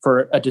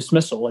a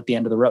dismissal at the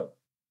end of the road.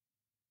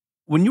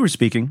 When you were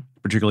speaking,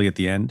 particularly at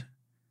the end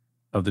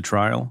of the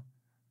trial,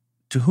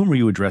 to whom were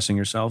you addressing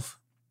yourself?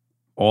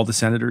 All the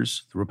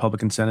senators, the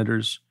Republican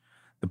senators,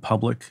 the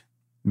public,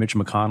 Mitch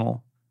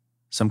McConnell,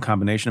 some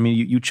combination? I mean,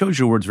 you chose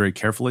your words very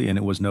carefully, and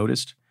it was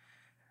noticed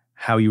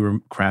how you were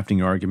crafting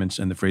your arguments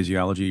and the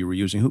phraseology you were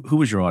using. Who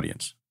was your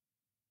audience?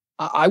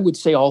 I would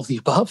say all of the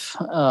above.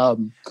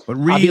 But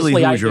really,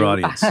 who was your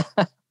audience?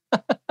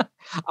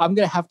 I'm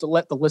going to have to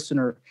let the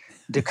listener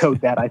decode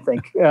that, I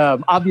think.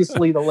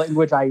 Obviously, the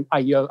language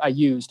I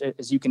used,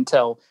 as you can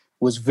tell,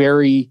 was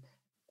very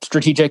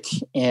strategic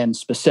and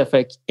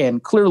specific.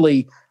 And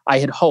clearly, I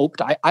had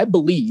hoped, I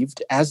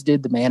believed, as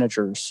did the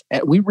managers,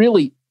 we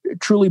really,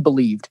 truly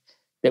believed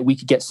that we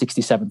could get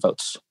 67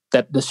 votes,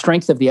 that the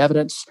strength of the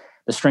evidence,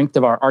 the strength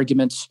of our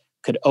arguments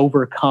could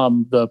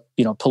overcome the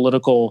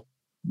political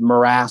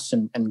morass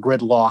and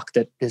gridlock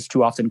that has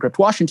too often gripped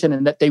Washington,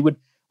 and that they would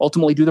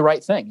ultimately do the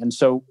right thing. And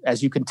so,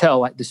 as you can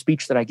tell, the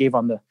speech that I gave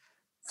on the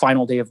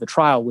final day of the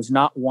trial was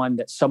not one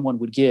that someone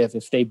would give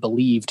if they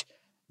believed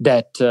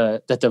that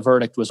the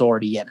verdict was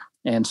already in.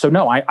 And so,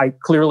 no, I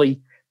clearly,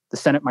 the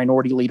Senate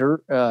Minority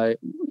Leader,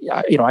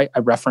 I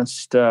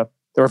referenced.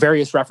 There were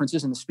various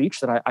references in the speech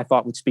that I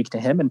thought would speak to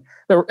him, and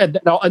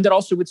that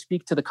also would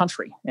speak to the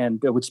country,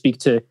 and would speak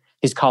to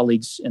his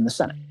colleagues in the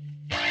Senate.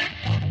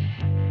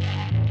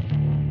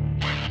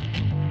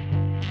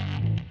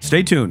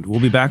 Stay tuned.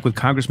 We'll be back with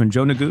Congressman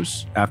Joe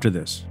Neguse after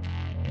this.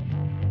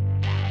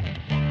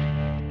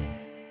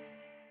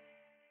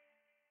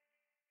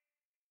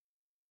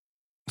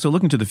 So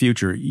looking to the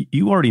future,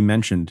 you already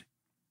mentioned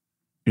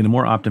in a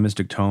more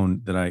optimistic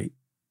tone than I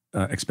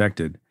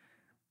expected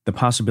the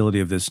possibility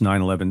of this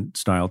 9/11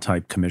 style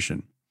type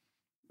commission.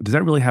 Does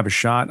that really have a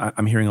shot?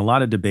 I'm hearing a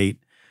lot of debate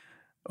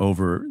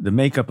over the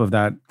makeup of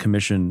that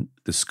commission,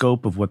 the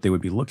scope of what they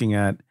would be looking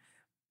at.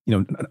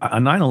 On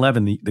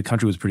 9/11, the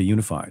country was pretty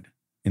unified,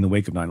 in the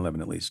wake of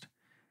 9/11 at least.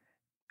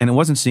 And it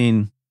wasn't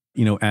seen,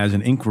 as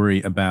an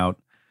inquiry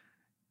about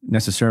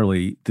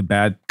necessarily the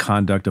bad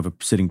conduct of a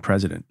sitting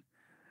president,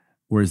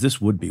 whereas this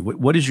would be.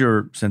 What is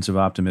your sense of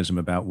optimism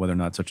about whether or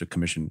not such a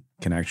commission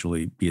can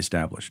actually be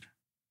established?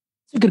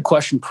 It's a good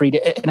question, Preet,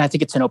 and I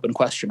think it's an open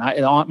question.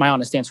 My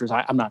honest answer is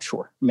I'm not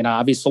sure. I mean,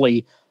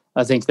 obviously,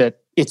 I think that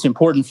it's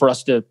important for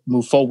us to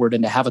move forward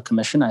and to have a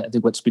commission. I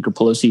think what Speaker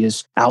Pelosi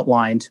has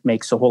outlined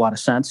makes a whole lot of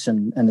sense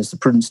and is the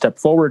prudent step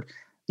forward.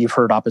 You've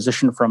heard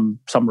opposition from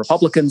some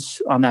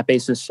Republicans on that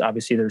basis.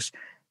 Obviously, there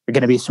are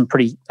going to be some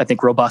pretty, I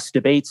think, robust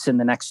debates in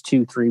the next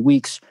 2-3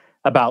 weeks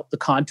about the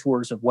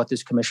contours of what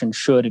this commission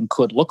should and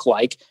could look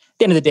like. At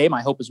the end of the day,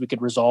 my hope is we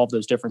could resolve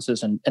those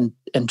differences and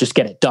just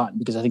get it done,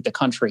 because I think the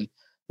country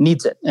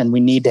needs it. And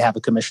we need to have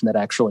a commission that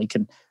actually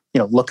can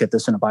look at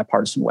this in a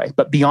bipartisan way.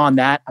 But beyond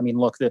that, I mean,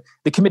 look,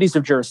 the committees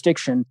of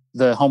jurisdiction,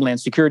 the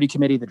Homeland Security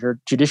Committee, the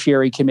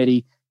Judiciary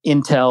Committee,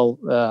 Intel,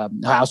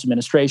 House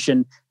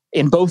Administration,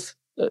 in both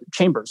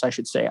chambers, I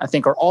should say, I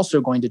think are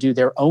also going to do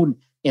their own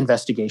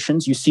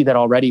investigations. You see that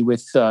already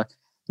with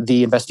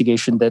the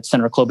investigation that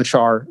Senator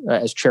Klobuchar,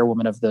 as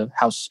chairwoman of the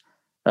House,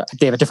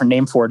 they have a different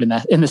name for it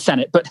in the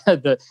Senate, but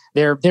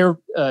their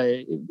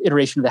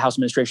iteration of the House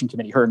Administration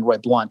Committee, her and Roy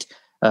Blunt,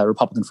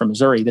 Republican from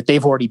Missouri, that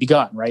they've already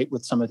begun, right,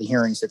 with some of the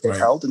hearings that they've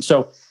held. And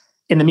so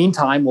in the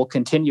meantime, we'll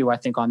continue, I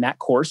think, on that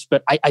course.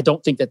 But I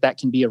don't think that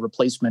can be a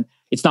replacement.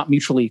 It's not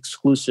mutually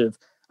exclusive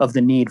of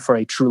the need for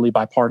a truly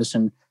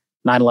bipartisan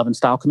 9/11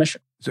 style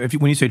commission. So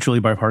when you say truly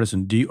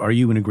bipartisan, are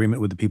you in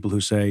agreement with the people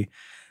who say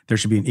there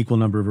should be an equal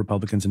number of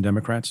Republicans and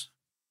Democrats?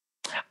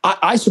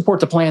 I support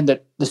the plan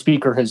that the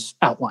Speaker has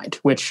outlined,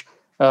 which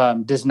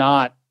does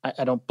not,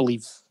 I don't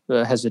believe,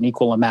 has an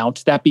equal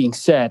amount. That being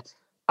said,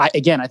 I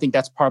think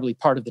that's probably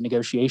part of the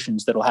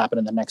negotiations that will happen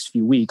in the next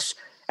few weeks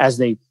as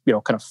they,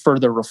 kind of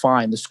further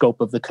refine the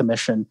scope of the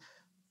commission,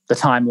 the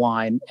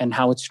timeline, and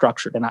how it's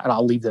structured. And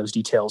I'll leave those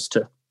details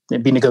to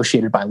be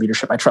negotiated by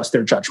leadership. I trust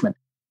their judgment.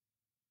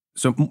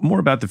 So more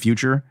about the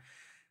future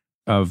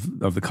of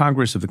the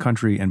Congress, of the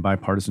country, and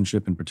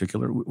bipartisanship in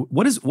particular.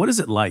 What is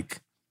it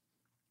like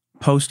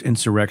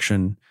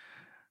post-insurrection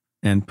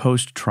and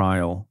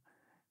post-trial?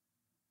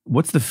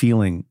 What's the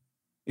feeling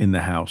in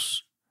the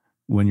House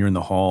when you're in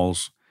the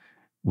halls,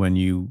 when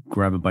you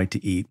grab a bite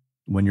to eat,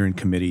 when you're in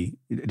committee?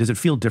 Does it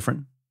feel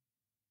different?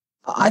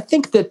 I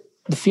think that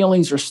the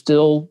feelings are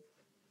still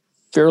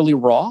fairly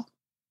raw.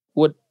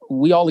 What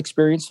we all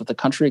experienced, what the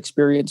country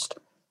experienced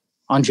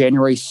on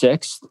January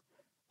 6th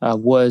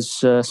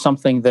was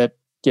something that,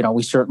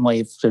 we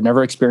certainly have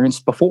never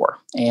experienced before.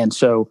 And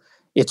so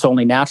it's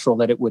only natural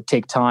that it would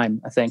take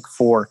time, I think,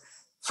 for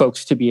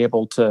folks to be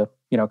able to,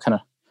 kind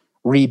of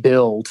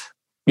rebuild,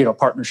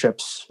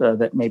 partnerships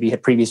that maybe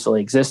had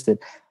previously existed.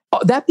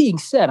 That being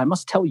said, I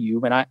must tell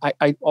you, and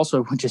I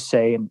also would just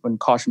say and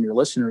caution your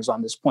listeners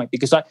on this point,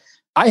 because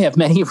I have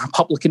many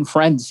Republican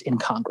friends in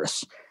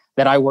Congress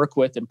that I work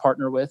with and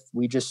partner with.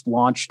 We just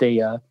launched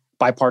a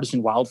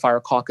bipartisan wildfire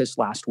caucus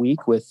last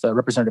week with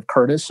Representative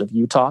Curtis of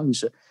Utah,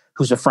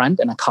 who's a friend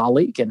and a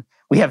colleague. And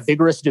we have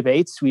vigorous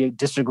debates. We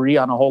disagree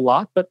on a whole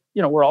lot, but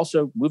we're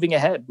also moving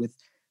ahead with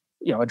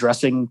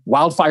addressing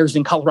wildfires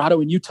in Colorado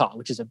and Utah,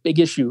 which is a big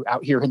issue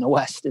out here in the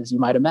West, as you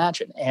might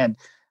imagine. And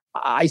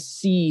I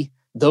see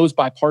those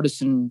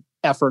bipartisan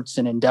efforts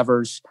and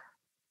endeavors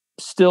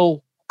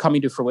still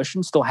coming to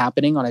fruition, still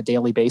happening on a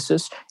daily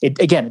basis. It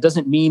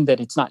doesn't mean that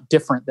it's not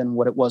different than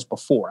what it was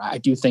before. I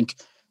do think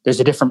there's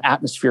a different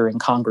atmosphere in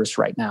Congress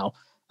right now.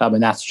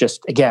 And that's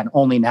just, again,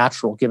 only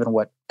natural given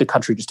what the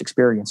country just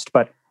experienced.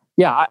 But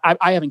yeah,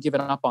 I haven't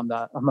given up on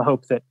the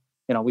hope that,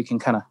 we can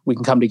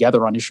come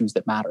together on issues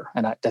that matter.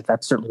 And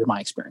that's certainly been my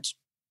experience.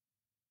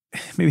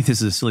 Maybe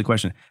this is a silly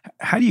question.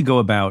 How do you go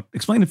about,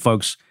 explain to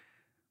folks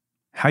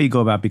how you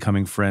go about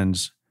becoming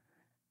friends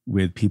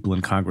with people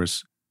in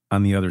Congress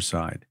on the other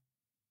side?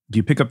 Do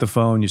you pick up the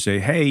phone, you say,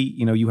 hey,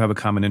 you have a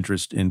common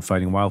interest in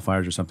fighting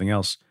wildfires or something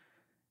else.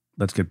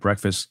 Let's get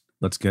breakfast.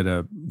 Let's get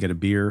a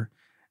beer.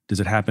 Does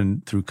it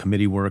happen through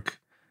committee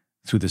work,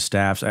 through the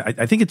staffs?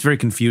 I think it's very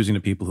confusing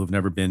to people who've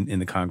never been in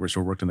the Congress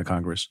or worked in the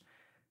Congress,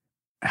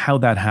 how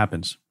that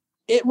happens.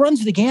 It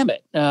runs the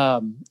gamut,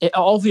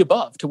 all of the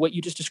above to what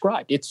you just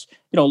described. It's,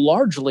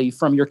 largely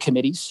from your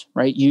committees,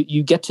 right?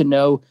 You get to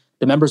know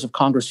the members of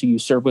Congress who you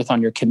serve with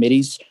on your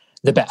committees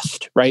the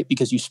best, right?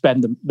 Because you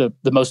spend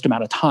the most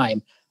amount of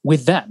time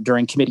with them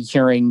during committee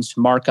hearings,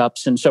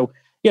 markups. And so,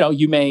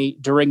 you may,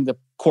 during the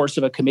course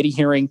of a committee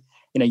hearing,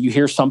 you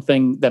hear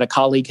something that a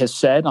colleague has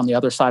said on the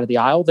other side of the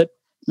aisle that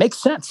makes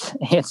sense.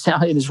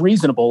 It is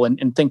reasonable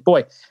and think,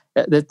 boy,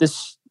 that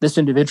this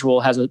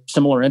individual has a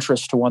similar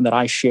interest to one that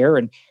I share,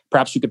 and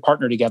perhaps we could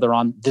partner together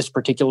on this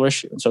particular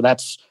issue. And so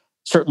that's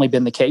certainly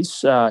been the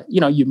case.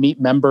 You meet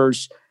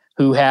members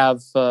who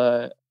have,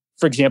 for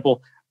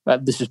example,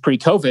 this is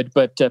pre-COVID,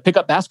 but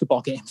pickup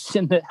basketball games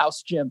in the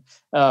House gym,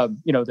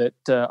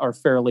 that are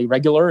fairly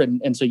regular.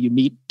 And so you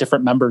meet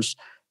different members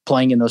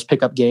playing in those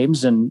pickup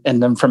games. And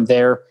then from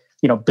there,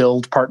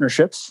 build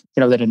partnerships,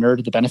 that inure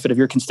to the benefit of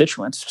your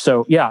constituents.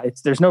 So yeah,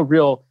 there's no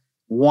real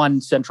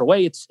one central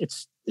way.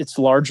 It's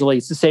largely,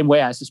 it's the same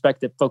way I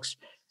suspect that folks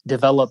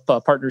develop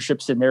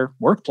partnerships in their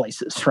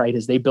workplaces, right?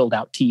 As they build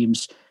out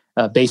teams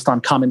based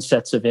on common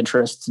sets of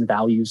interests and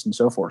values and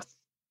so forth.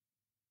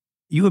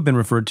 You have been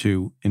referred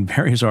to in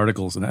various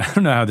articles, and I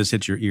don't know how this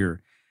hits your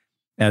ear,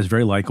 as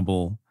very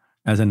likable,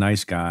 as a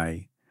nice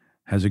guy,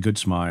 has a good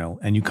smile,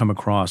 and you come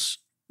across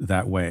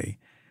that way.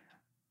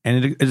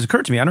 And it has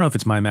occurred to me, I don't know if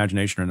it's my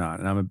imagination or not,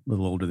 and I'm a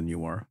little older than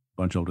you are, a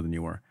bunch older than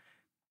you are,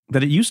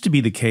 that it used to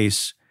be the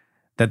case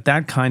that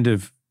kind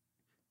of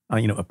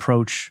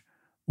approach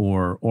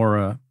or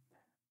aura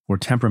or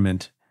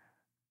temperament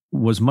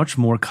was much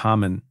more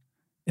common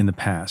in the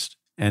past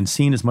and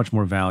seen as much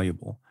more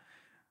valuable.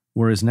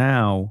 Whereas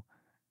now,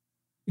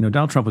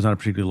 Donald Trump was not a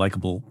particularly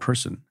likable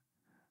person.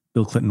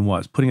 Bill Clinton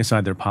was, putting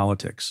aside their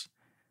politics.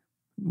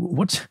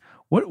 What's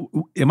What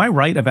am I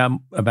right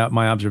about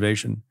my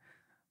observation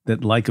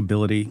that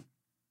likability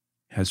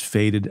has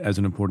faded as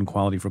an important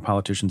quality for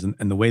politicians,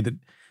 and the way that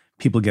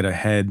people get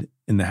ahead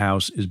in the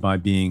House is by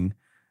being,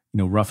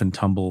 rough and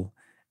tumble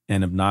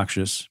and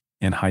obnoxious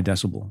and high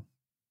decibel?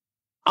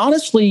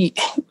 Honestly,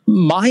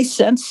 my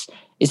sense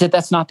is that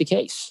that's not the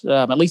case.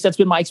 At least that's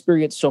been my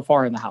experience so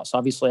far in the House.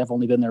 Obviously, I've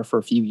only been there for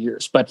a few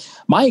years, but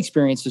my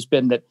experience has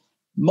been that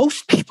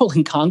most people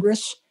in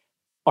Congress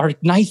are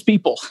nice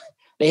people.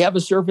 They have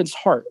a servant's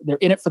heart. They're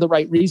in it for the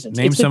right reasons.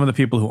 Name some of the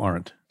people who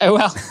aren't. Oh,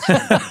 well,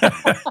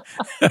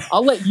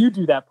 I'll let you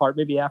do that part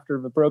maybe after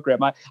the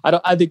program.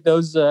 I think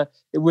those, it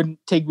wouldn't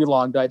take me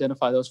long to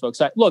identify those folks.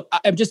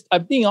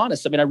 I'm being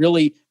honest. I mean, I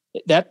really,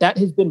 that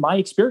has been my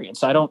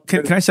experience. I don't.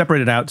 Can I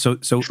separate it out? So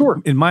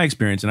sure. In my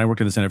experience, and I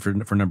worked in the Senate for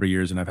a number of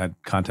years, and I've had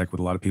contact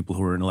with a lot of people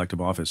who are in elective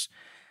office.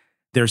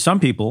 There are some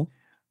people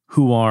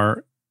who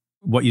are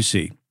what you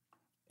see.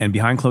 And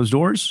behind closed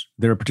doors,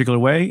 they're a particular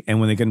way. And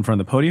when they get in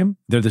front of the podium,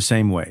 they're the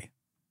same way.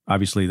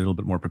 Obviously, they're a little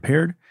bit more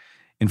prepared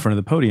in front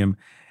of the podium.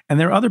 And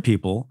there are other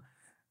people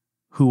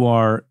who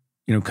are,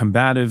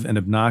 combative and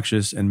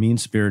obnoxious and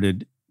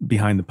mean-spirited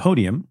behind the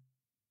podium.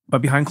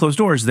 But behind closed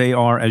doors, they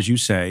are, as you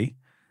say,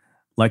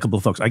 likable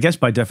folks. I guess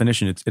by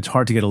definition, it's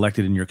hard to get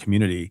elected in your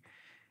community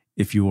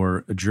if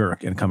you're a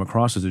jerk and come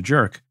across as a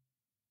jerk.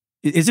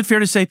 Is it fair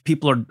to say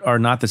people are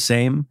not the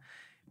same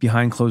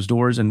behind closed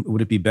doors? And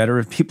would it be better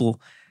if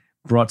people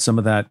brought some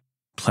of that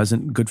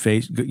pleasant,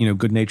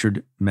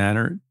 good-natured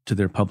manner to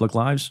their public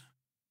lives?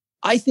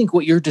 I think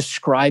what you're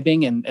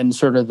describing and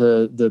sort of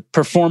the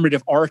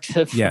performative art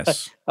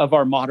of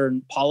our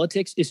modern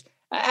politics is,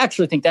 I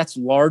actually think that's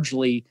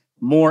largely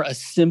more a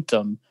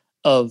symptom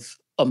of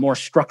a more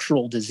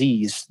structural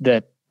disease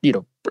that,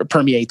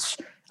 permeates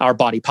our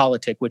body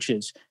politic, which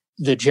is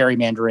the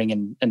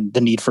gerrymandering and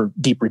the need for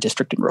deep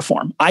redistricting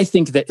reform. I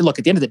think that, look,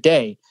 at the end of the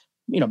day,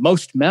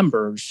 most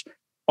members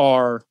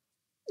are,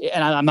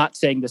 and I'm not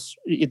saying this,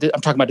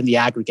 I'm talking about in the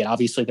aggregate.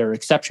 Obviously, there are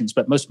exceptions,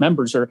 but most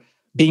members are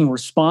being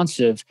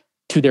responsive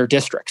to their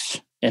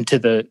districts and to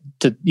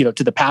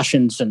the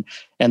passions and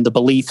the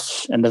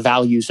beliefs and the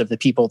values of the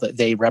people that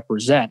they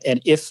represent.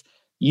 And if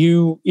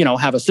you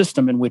have a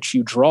system in which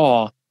you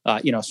draw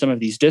some of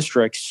these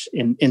districts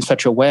in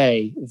such a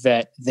way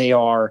that they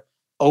are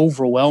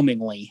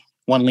overwhelmingly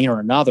one lean or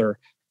another,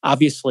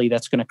 obviously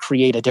that's going to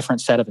create a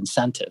different set of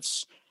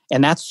incentives.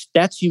 And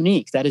that's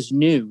unique. That is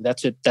new.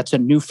 That's a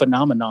new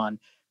phenomenon.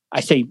 I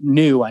say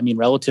new, I mean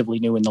relatively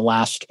new in the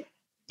last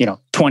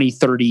 20,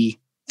 30,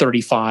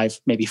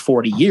 35, maybe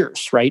 40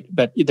 years, right?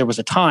 But there was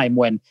a time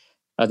when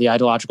the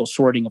ideological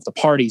sorting of the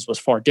parties was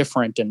far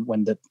different, and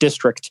when the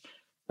district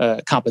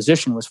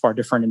composition was far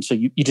different. And so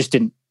you just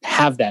didn't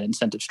have that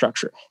incentive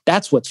structure.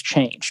 That's what's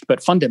changed.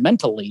 But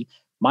fundamentally,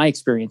 my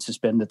experience has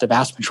been that the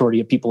vast majority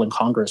of people in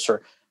Congress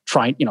are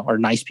are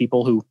nice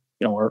people who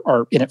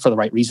are in it for the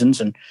right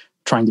reasons and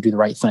trying to do the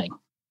right thing. Can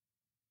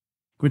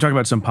we talk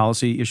about some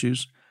policy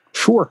issues?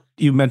 Sure.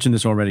 You mentioned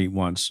this already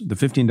once, the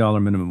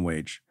 $15 minimum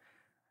wage.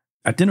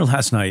 At dinner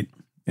last night,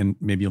 and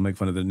maybe you'll make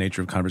fun of the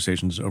nature of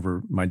conversations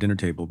over my dinner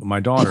table, but my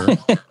daughter,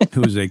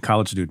 who is a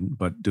college student,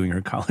 but doing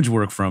her college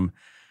work from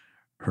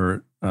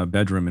her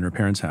bedroom in her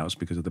parents' house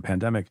because of the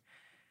pandemic,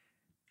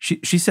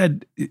 she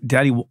said,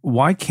 "Daddy,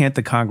 why can't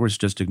the Congress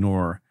just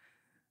ignore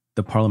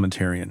the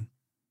parliamentarian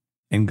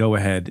and go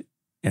ahead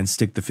and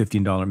stick the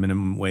 $15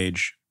 minimum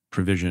wage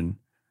provision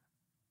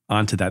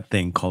onto that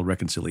thing called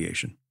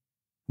reconciliation?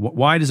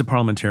 Why does a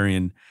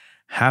parliamentarian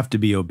have to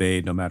be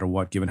obeyed no matter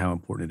what, given how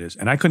important it is?"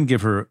 And I couldn't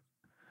give her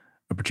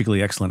a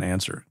particularly excellent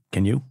answer.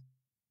 Can you?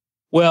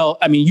 Well,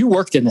 I mean, you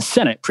worked in the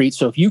Senate, Preet,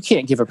 so if you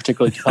can't give a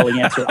particularly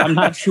compelling answer, I'm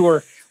not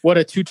sure what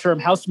a two-term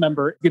House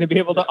member is going to be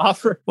able to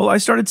offer. Well, I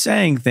started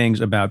saying things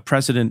about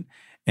precedent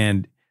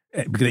and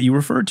that you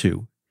referred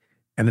to,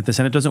 and that the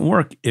Senate doesn't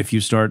work if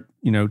you start,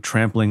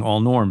 trampling all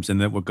norms,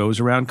 and that what goes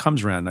around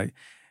comes around.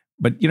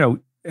 But I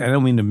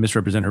don't mean to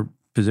misrepresent her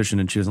position,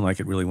 and she doesn't like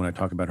it really when I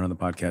talk about her on the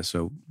podcast,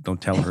 so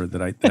don't tell her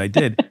that I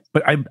did.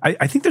 But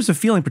I think there's a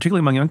feeling,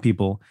 particularly among young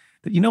people,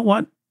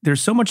 that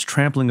there's so much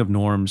trampling of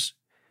norms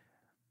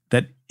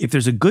that if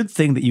there's a good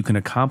thing that you can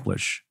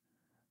accomplish,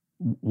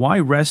 why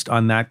rest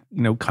on that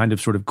kind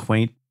of sort of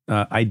quaint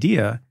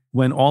idea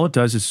when all it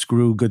does is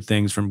screw good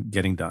things from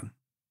getting done?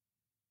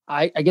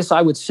 I guess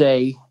I would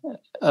say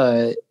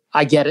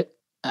I get it.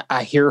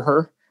 I hear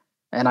her.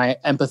 And I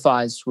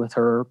empathize with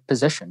her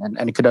position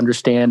and could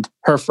understand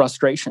her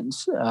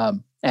frustrations.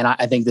 And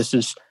I think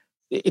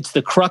it's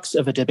the crux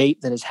of a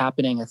debate that is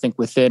happening, I think,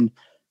 within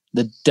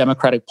the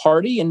Democratic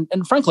Party and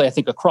frankly, I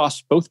think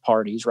across both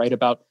parties, right?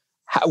 About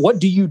what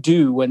do you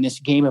do when this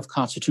game of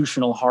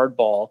constitutional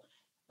hardball,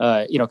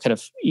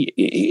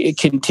 it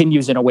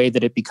continues in a way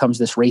that it becomes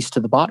this race to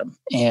the bottom.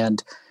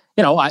 And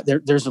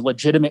there's a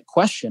legitimate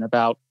question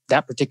about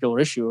that particular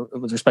issue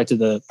with respect to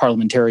the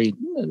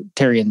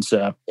parliamentarian's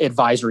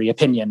advisory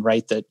opinion,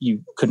 right, that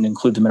you couldn't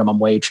include the minimum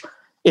wage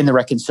in the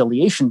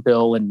reconciliation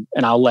bill. And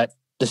I'll let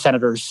the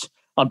senators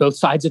on both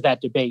sides of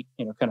that debate,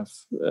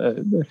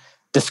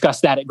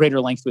 discuss that at greater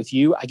length with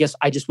you. I guess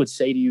I just would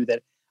say to you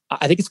that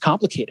I think it's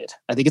complicated.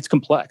 I think it's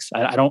complex.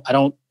 I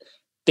don't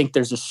think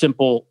there's a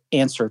simple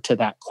answer to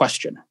that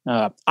question.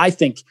 I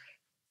think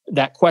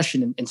that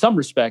question, in some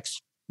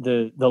respects,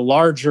 the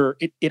larger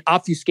it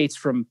obfuscates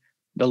from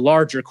the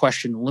larger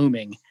question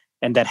looming,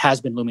 and that has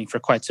been looming for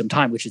quite some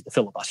time, which is the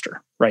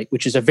filibuster, right?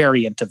 Which is a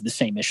variant of the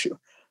same issue,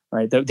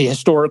 right? The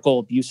historical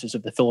abuses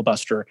of the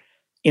filibuster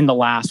in the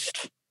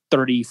last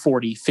 30,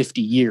 40,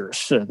 50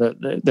 years.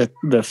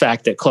 The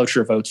fact that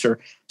cloture votes are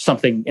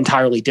something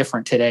entirely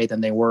different today than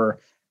they were,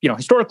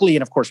 historically.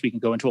 And of course, we can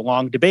go into a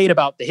long debate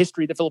about the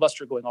history of the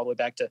filibuster going all the way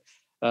back to,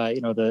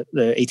 the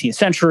 18th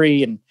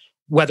century, and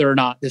whether or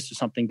not this is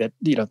something that,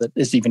 that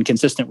is even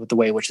consistent with the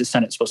way in which the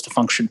Senate is supposed to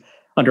function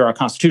under our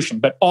Constitution.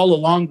 But all a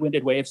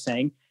long-winded way of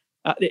saying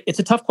it's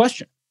a tough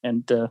question.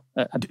 And do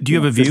you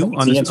have a view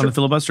on the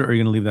filibuster, or are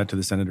you going to leave that to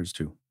the senators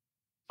too?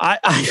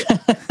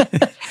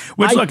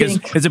 Which, look,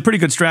 it's a pretty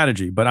good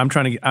strategy, but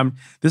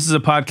this is a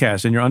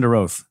podcast and you're under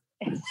oath.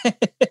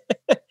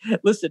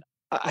 Listen,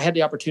 I had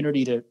the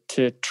opportunity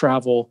to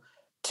travel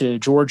to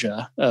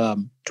Georgia,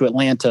 to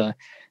Atlanta,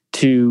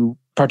 to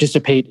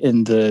participate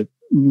in the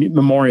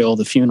memorial,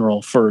 the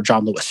funeral for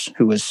John Lewis,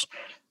 who was,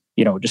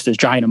 just a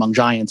giant among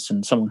giants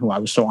and someone who I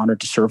was so honored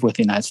to serve with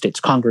the United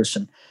States Congress,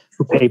 and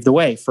who paved the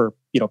way for,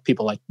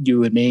 people like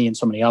you and me and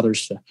so many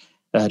others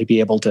to be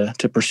able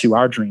to pursue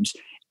our dreams.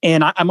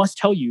 And I must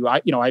tell you,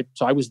 I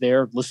was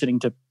there listening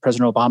to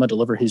President Obama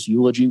deliver his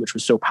eulogy, which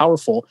was so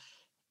powerful.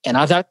 And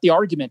I thought the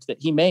argument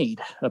that he made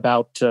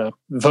about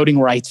Voting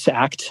Rights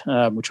Act,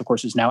 which of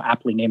course is now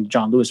aptly named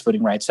John Lewis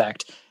Voting Rights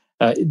Act,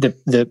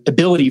 the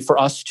ability for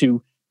us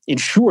to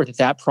ensure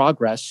that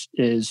progress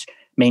is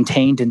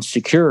maintained and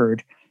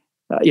secured,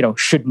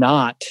 should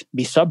not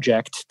be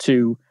subject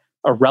to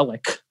a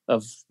relic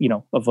of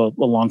a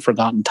long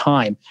forgotten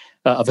time,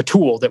 of a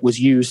tool that was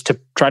used to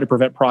try to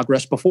prevent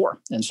progress before.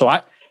 And so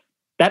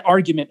that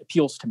argument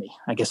appeals to me.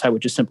 I guess I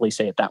would just simply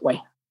say it that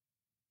way.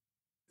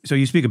 So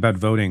you speak about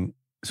voting.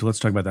 So let's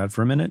talk about that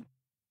for a minute.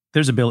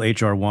 There's a bill,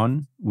 H.R.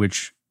 1,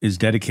 which is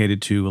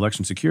dedicated to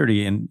election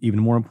security and, even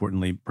more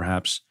importantly,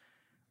 perhaps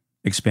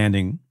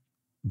expanding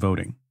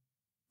voting.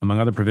 Among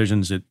other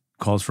provisions, it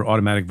calls for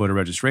automatic voter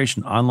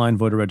registration, online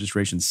voter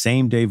registration,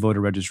 same-day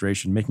voter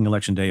registration, making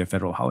Election Day a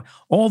federal holiday.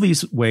 All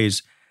these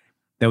ways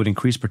that would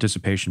increase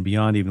participation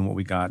beyond even what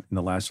we got in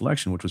the last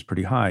election, which was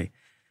pretty high.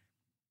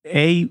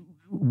 A,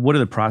 what are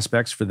the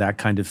prospects for that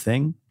kind of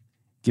thing,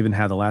 given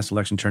how the last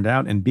election turned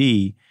out? And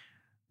B,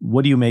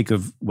 what do you make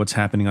of what's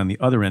happening on the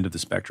other end of the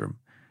spectrum,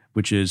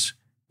 which is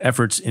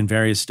efforts in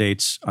various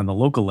states on the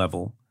local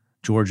level,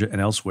 Georgia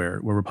and elsewhere,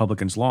 where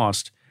Republicans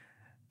lost,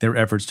 their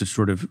efforts to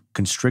sort of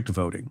constrict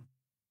voting?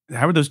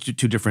 How are those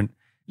two different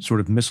sort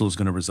of missiles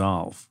going to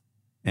resolve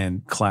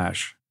and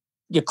clash?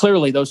 Yeah,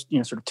 clearly those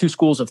sort of two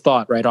schools of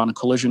thought, right, on a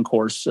collision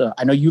course.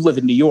 I know you live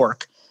in New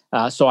York,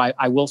 so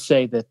I will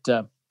say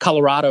that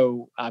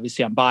Colorado,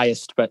 obviously I'm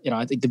biased, but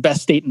I think the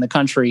best state in the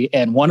country,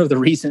 and one of the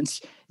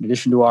reasons, in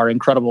addition to our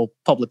incredible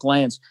public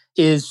lands,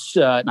 is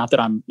not that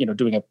I'm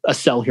doing a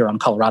sell here on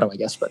Colorado, I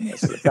guess, but it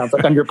sounds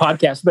like on your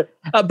podcast. But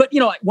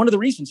one of the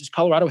reasons is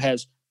Colorado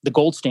has the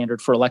gold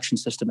standard for election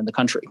system in the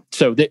country.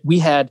 So that we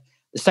had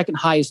the second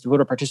highest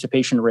voter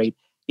participation rate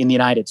in the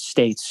United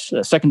States,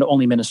 second to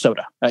only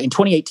Minnesota. In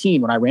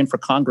 2018, when I ran for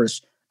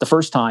Congress the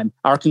first time,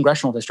 our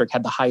congressional district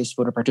had the highest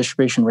voter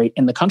participation rate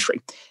in the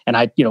country. And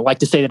I, like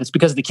to say that it's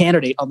because of the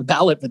candidate on the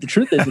ballot, but the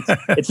truth is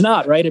it's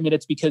not, right? I mean,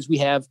 it's because we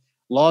have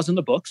laws in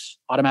the books,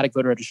 automatic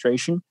voter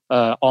registration,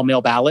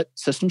 all-mail ballot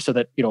system, so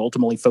that,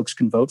 ultimately folks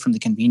can vote from the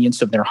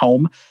convenience of their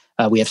home.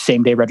 We have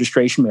same-day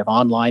registration. We have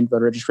online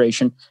voter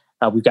registration.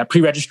 We've got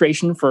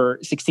pre-registration for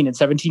 16 and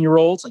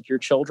 17-year-olds, like your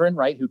children,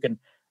 right, who can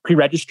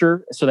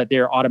pre-register so that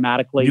they're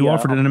automatically... You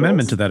offered an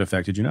amendment to that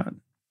effect, did you not?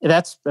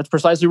 That's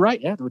precisely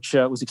right, yeah, which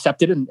was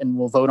accepted and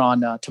we'll vote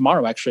on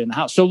tomorrow, actually, in the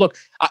House. So look,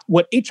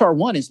 what H.R.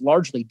 1 is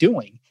largely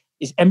doing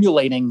is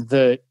emulating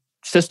the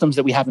systems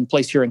that we have in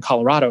place here in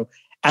Colorado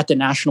at the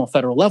national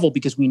federal level,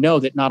 because we know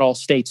that not all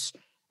states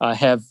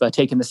have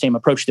taken the same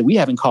approach that we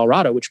have in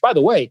Colorado, which, by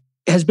the way,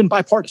 has been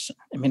bipartisan.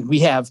 I mean,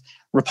 we have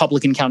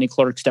Republican county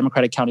clerks,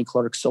 Democratic county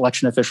clerks,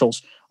 election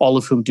officials, all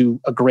of whom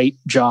do a great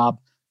job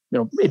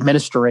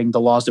administering the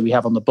laws that we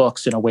have on the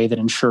books in a way that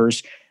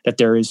ensures that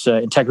there is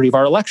integrity of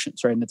our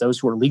elections, right? And that those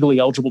who are legally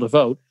eligible to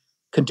vote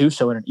can do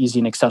so in an easy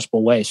and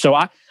accessible way. So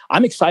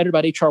I'm excited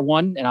about H.R.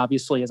 1, and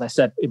obviously, as I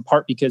said, in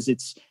part because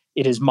it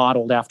is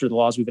modeled after the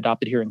laws we've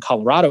adopted here in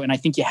Colorado. And I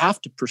think you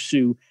have to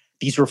pursue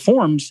these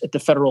reforms at the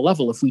federal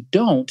level. If we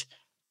don't,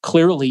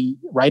 clearly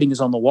writing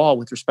is on the wall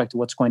with respect to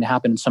what's going to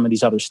happen in some of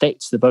these other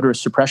states. The voter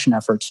suppression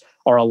efforts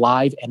are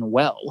alive and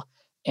well.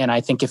 And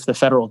I think if the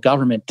federal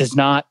government does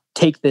not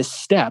take this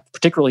step,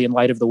 particularly in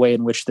light of the way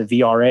in which the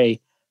VRA,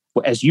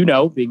 as you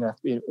know, being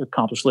an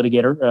accomplished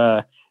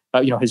litigator,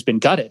 has been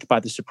gutted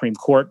by the Supreme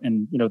Court,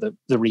 and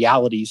the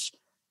realities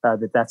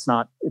it's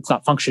not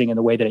functioning in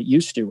the way that it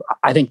used to.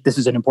 I think this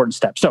is an important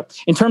step. So,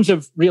 in terms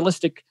of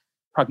realistic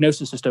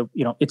prognosis as to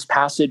its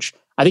passage,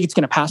 I think it's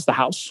going to pass the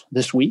House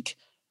this week,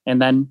 and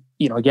then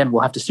again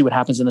we'll have to see what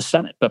happens in the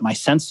Senate. But my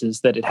sense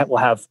is that it will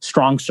have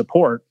strong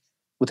support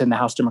within the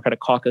House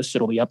Democratic Caucus.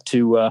 It'll be up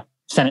to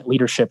Senate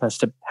leadership as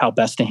to how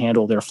best to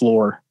handle their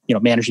floor,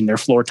 managing their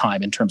floor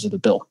time in terms of the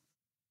bill.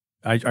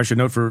 I should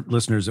note for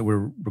listeners that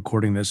we're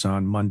recording this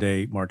on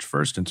Monday, March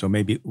 1st, and so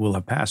maybe it will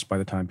have passed by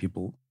the time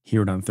people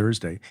hear it on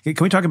Thursday. Can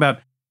we talk about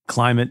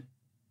climate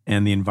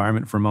and the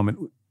environment for a moment?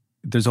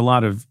 There's a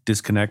lot of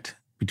disconnect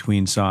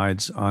between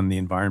sides on the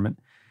environment.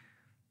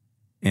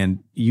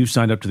 And you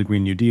signed up to the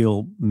Green New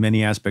Deal.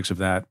 Many aspects of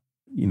that,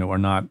 are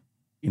not,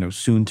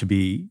 soon to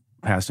be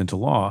passed into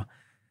law.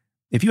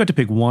 If you had to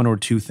pick one or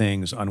two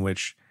things on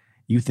which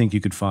you think you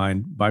could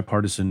find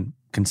bipartisan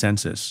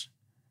consensus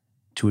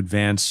to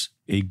advance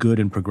a good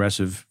and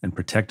progressive and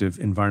protective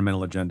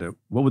environmental agenda,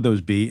 what would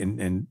those be,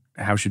 and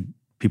how should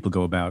people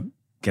go about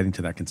getting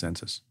to that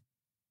consensus?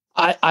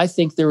 I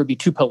think there would be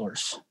two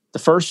pillars. The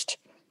first,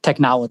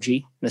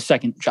 technology, and the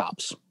second,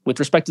 jobs. With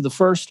respect to the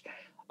first,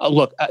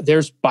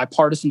 there's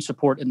bipartisan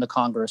support in the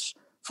Congress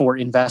for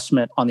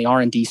investment on the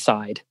R&D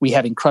side. We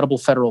have incredible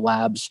federal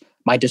labs.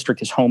 My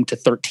district is home to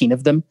 13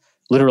 of them,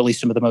 literally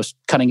some of the most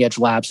cutting-edge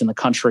labs in the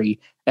country,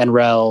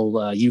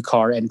 NREL,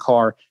 UCAR,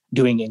 NCAR,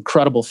 doing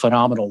incredible,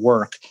 phenomenal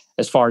work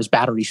as far as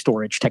battery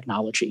storage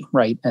technology,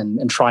 right?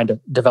 And trying to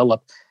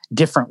develop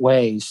different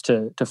ways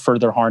to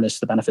further harness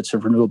the benefits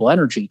of renewable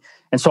energy.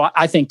 And so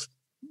I think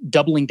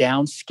doubling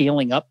down,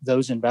 scaling up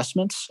those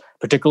investments,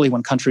 particularly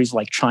when countries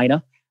like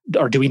China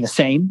are doing the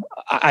same,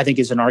 I think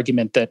is an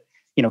argument that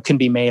can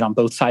be made on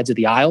both sides of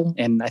the aisle.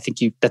 And I think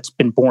that's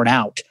been borne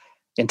out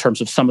in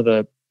terms of some of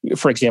the,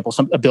 for example,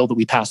 a bill that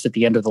we passed at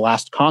the end of the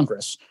last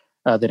Congress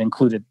that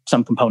included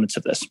some components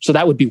of this. So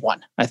that would be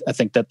one. I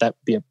think that would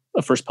be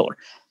a first pillar.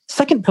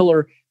 Second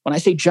pillar, when I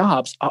say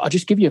jobs, I'll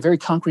just give you a very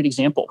concrete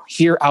example.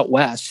 Here out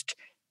west,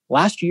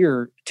 last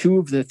year, two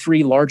of the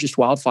three largest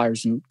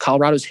wildfires in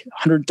Colorado's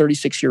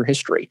 136-year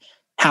history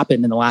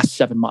happened in the last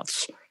 7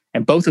 months.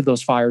 And both of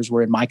those fires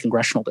were in my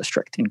congressional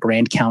district, in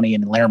Grand County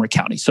and in Larimer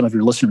County. Some of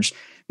your listeners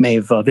may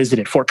have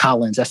visited Fort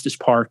Collins, Estes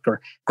Park,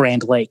 or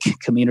Grand Lake,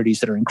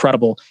 communities that are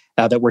incredible,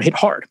 that were hit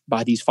hard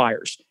by these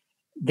fires.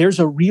 There's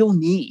a real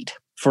need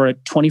for a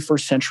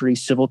 21st century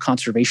civil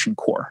conservation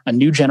corps, a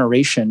new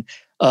generation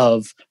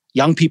of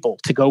young people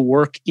to go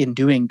work in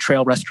doing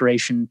trail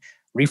restoration,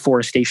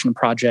 reforestation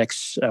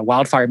projects,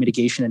 wildfire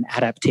mitigation and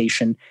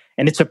adaptation.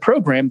 And it's a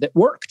program that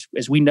worked.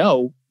 As we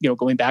know,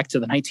 going back to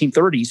the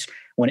 1930s,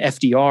 when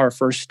FDR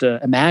first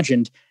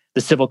imagined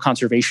the Civil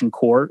Conservation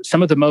Corps,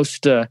 some of the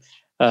most the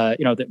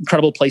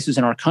incredible places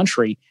in our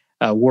country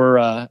were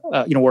a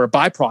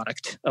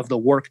byproduct of the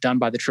work done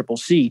by the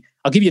CCC.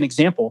 I'll give you an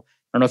example.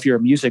 I don't know if you're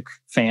a music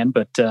fan,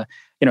 but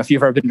if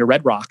you've ever been to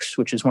Red Rocks,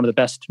 which is one of the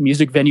best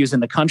music venues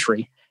in the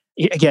country,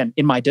 again,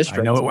 in my district.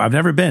 I know it. I've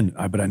never been,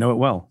 but I know it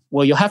well.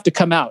 Well, you'll have to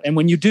come out. And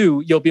when you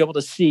do, you'll be able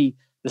to see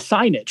the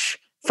signage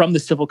from the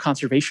Civil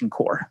Conservation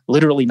Corps,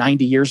 literally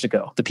 90 years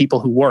ago, the people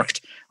who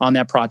worked on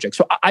that project.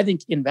 So I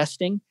think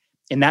investing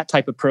in that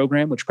type of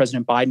program, which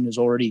President Biden has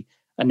already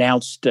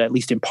announced, at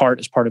least in part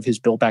as part of his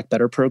Build Back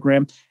Better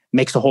program,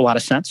 makes a whole lot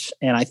of sense.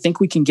 And I think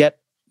we can get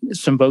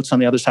some votes on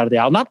the other side of the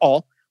aisle. Not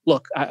all.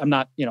 Look, I'm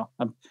not,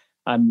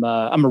 I'm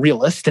a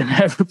realist and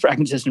a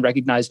pragmatist and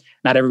recognize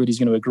not everybody's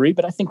going to agree,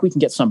 but I think we can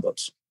get some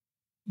votes.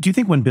 Do you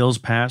think when bills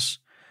pass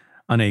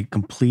on a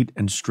complete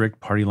and strict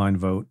party line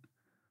vote,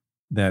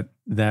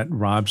 that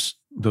robs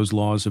those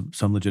laws of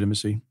some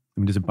legitimacy? I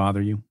mean, does it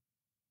bother you?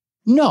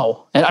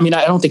 No. And I mean,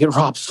 I don't think it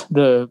robs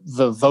the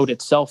vote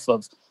itself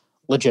of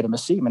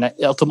legitimacy. I mean,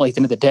 ultimately, at the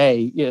end of the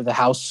day, the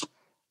House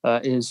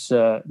is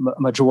a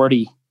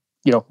majority,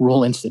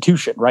 rule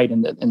institution, right?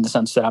 In the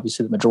sense that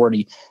obviously the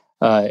majority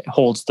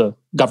governs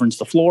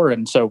the floor.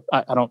 And so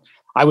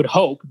I would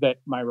hope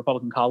that my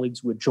Republican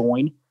colleagues would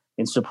join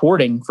in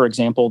supporting, for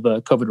example,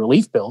 the COVID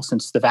relief bill,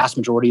 since the vast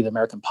majority of the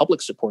American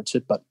public supports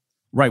it. But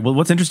right. Well,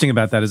 what's interesting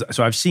about that is,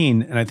 so I've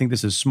seen, and I think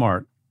this is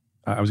smart.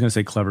 I was going to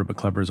say clever, but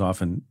clever is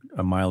often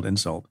a mild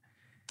insult.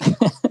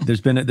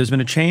 There's been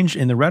a change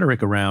in the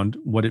rhetoric around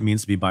what it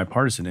means to be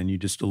bipartisan, and you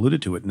just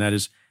alluded to it. And that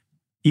is,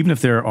 even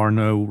if there are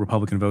no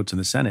Republican votes in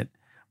the Senate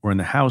or in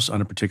the House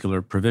on a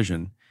particular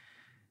provision,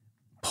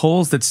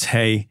 polls that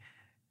say,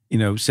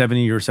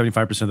 70 or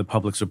 75% of the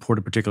public support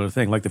a particular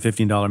thing, like the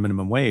 $15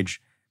 minimum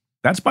wage,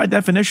 that's by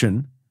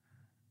definition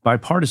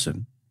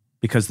bipartisan,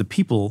 because the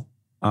people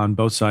on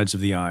both sides of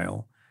the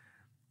aisle,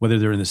 whether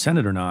they're in the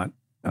Senate or not,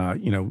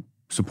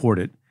 support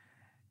it.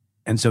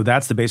 And so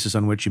that's the basis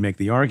on which you make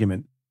the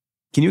argument.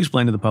 Can you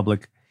explain to the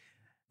public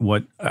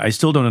what I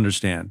still don't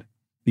understand,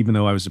 even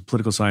though I was a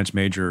political science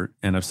major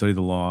and I've studied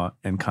the law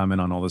and comment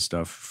on all this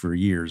stuff for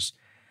years,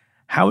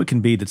 how it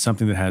can be that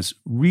something that has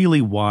really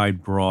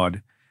wide,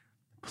 broad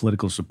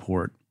political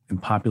support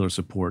and popular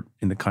support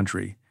in the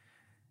country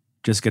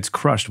just gets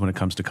crushed when it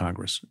comes to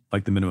Congress,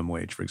 like the minimum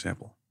wage, for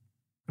example?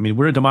 I mean,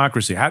 we're a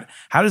democracy. How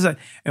does that,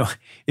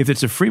 if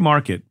it's a free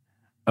market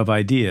of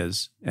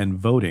ideas and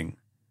voting,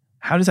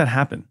 how does that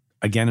happen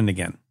again and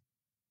again?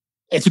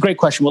 It's a great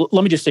question. Well,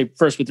 let me just say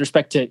first, with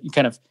respect to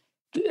kind of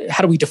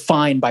how do we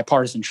define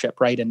bipartisanship,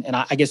 right? And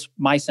I guess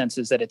my sense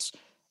is that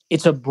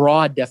it's a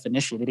broad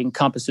definition. It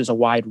encompasses a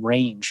wide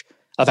range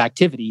of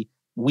activity,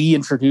 we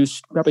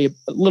introduced probably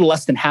a little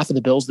less than half of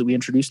the bills that we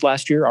introduced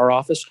last year, our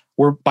office,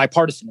 were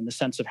bipartisan in the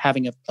sense of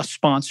having a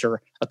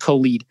sponsor, a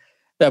co-lead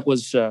that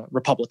was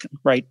Republican,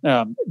 right?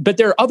 But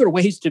there are other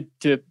ways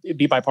to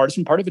be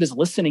bipartisan. Part of it is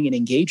listening and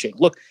engaging.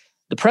 Look,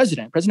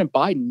 President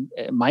Biden,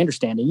 my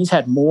understanding, he's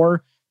had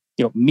more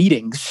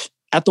meetings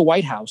at the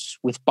White House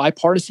with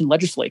bipartisan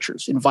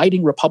legislatures,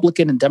 inviting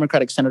Republican and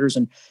Democratic senators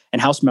and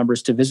House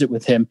members to visit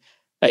with him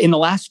in the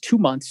last 2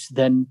 months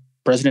than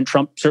President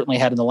Trump certainly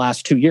had in the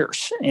last 2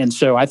 years. And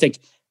so I think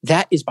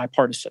that is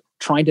bipartisan,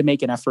 trying to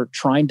make an effort,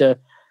 trying to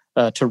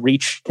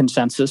reach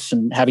consensus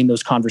and having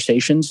those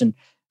conversations and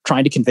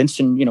trying to convince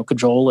and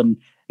cajole and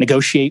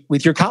negotiate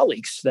with your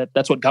colleagues.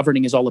 That's what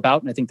governing is all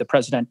about. And I think the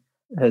president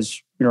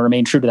has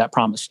remained true to that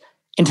promise.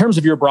 In terms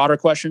of your broader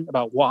question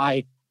about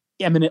why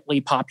eminently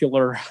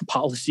popular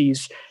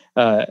policies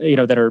that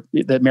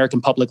the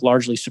American public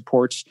largely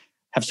supports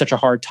have such a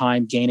hard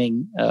time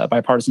gaining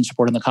bipartisan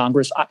support in the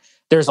Congress,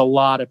 there's a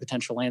lot of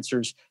potential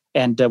answers.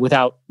 And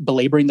without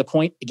belaboring the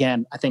point,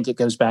 again, I think it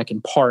goes back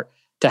in part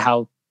to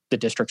how the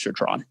districts are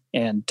drawn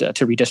and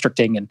to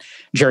redistricting and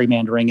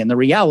gerrymandering. And the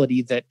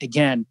reality that,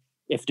 again,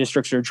 if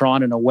districts are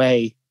drawn in a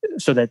way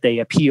so that they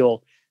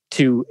appeal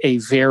to a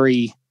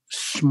very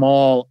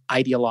small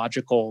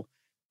ideological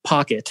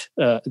pocket,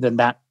 then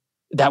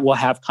that will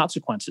have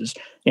consequences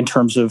in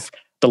terms of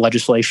the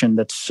legislation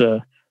that's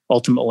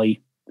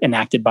ultimately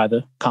enacted by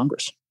the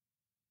Congress.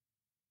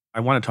 I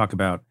want to talk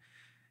about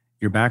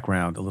your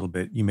background a little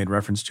bit. You made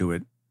reference to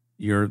it.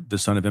 You're the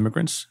son of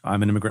immigrants.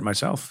 I'm an immigrant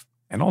myself,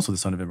 and also the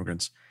son of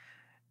immigrants.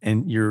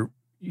 And your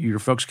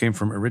folks came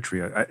from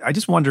Eritrea. I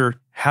just wonder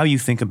how you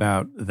think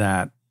about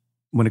that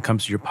when it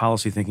comes to your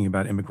policy thinking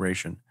about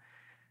immigration.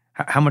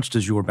 How much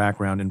does your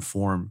background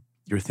inform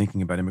your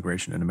thinking about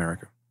immigration in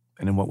America,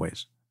 and in what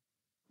ways?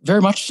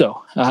 Very much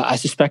so. I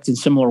suspect in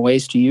similar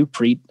ways to you,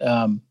 Preet.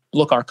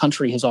 Look, our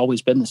country has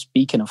always been this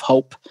beacon of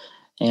hope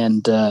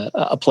and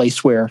a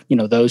place where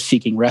those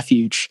seeking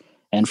refuge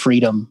and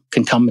freedom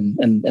can come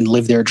and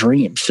live their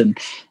dreams. And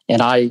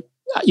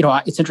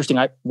it's interesting.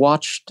 I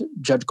watched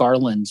Judge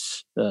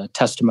Garland's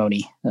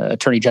testimony,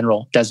 Attorney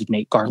General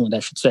Designate Garland, I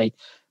should say,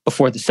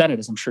 before the Senate,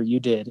 as I'm sure you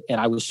did, and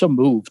I was so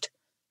moved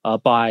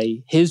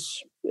by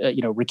his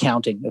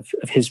recounting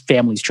of his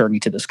family's journey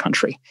to this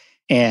country.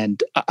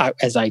 And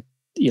as I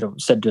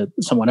said to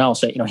someone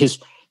else,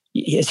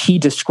 as he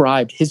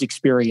described his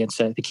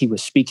experience, I think he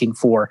was speaking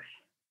for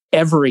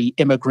every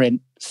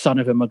immigrant, son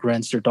of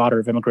immigrants or daughter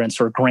of immigrants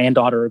or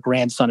granddaughter or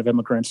grandson of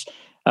immigrants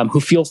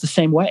who feels the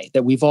same way,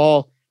 that we've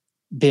all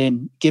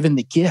been given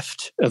the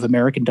gift of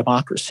American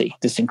democracy,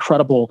 this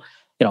incredible,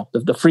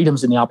 the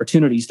freedoms and the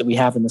opportunities that we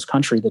have in this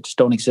country that just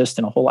don't exist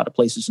in a whole lot of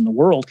places in the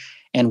world.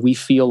 And we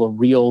feel a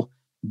real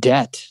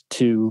debt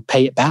to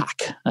pay it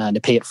back and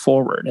to pay it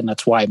forward. And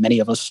that's why many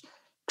of us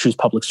choose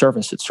public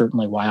service. It's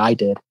certainly why I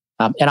did.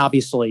 And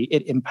obviously,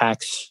 it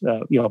impacts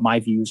my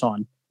views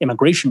on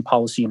immigration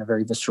policy in a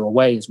very visceral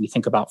way as we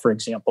think about, for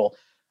example,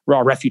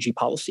 our refugee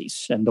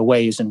policies and the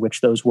ways in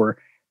which those were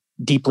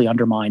deeply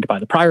undermined by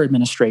the prior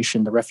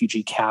administration, the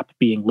refugee cap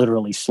being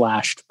literally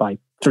slashed by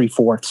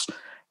 3/4,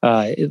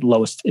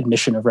 lowest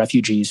admission of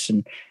refugees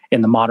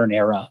in the modern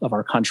era of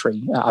our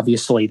country.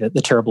 Obviously, the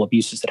terrible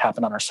abuses that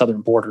happen on our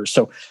southern borders.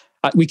 So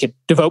we could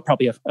devote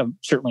probably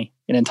certainly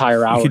an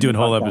entire hour. We could do a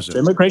whole episode to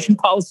immigration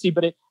policy,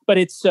 but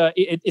it's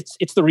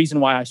the reason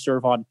why I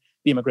serve on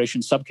the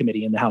immigration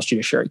subcommittee in the House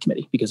Judiciary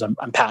Committee, because I'm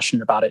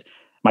passionate about it.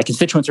 My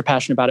constituents are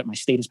passionate about it. My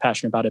state is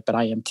passionate about it, but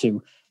I am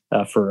too,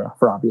 for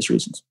obvious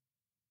reasons.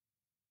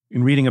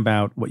 In reading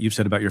about what you've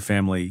said about your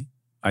family,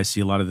 I see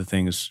a lot of the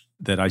things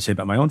that I say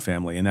about my own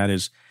family, and that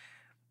is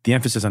the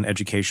emphasis on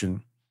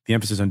education, the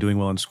emphasis on doing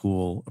well in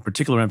school, a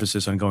particular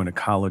emphasis on going to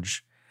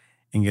college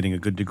and getting a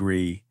good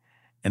degree.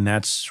 And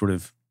that's sort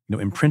of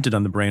imprinted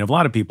on the brain of a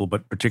lot of people,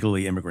 but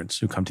particularly immigrants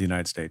who come to the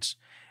United States.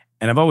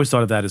 And I've always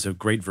thought of that as a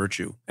great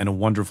virtue and a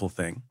wonderful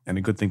thing and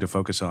a good thing to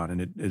focus on. And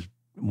it is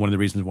one of the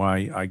reasons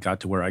why I got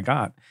to where I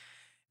got,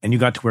 and you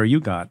got to where you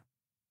got.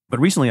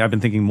 But recently I've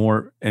been thinking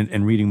more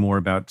and reading more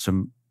about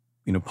some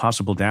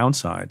possible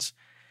downsides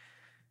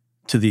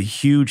to the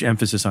huge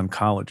emphasis on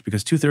college,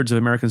 because 2/3 of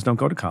Americans don't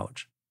go to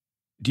college.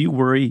 Do you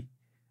worry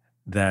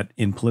that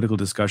in political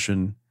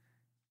discussion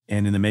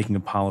and in the making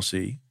of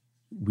policy,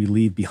 we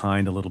leave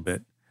behind a little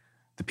bit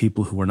the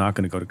people who are not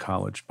going to go to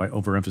college by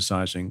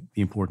overemphasizing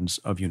the importance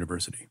of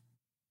university?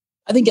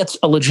 I think that's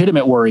a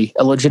legitimate worry,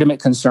 a legitimate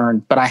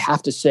concern, but I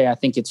have to say I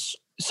think it's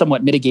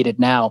somewhat mitigated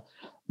now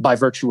by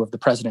virtue of the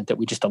president that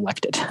we just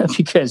elected,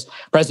 because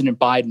President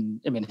Biden,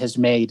 has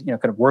made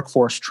kind of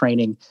workforce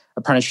training,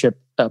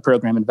 apprenticeship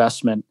program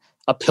investment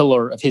a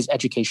pillar of his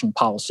education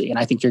policy. And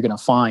I think you're going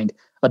to find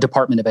a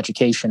Department of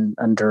Education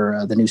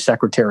under the new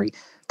secretary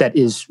that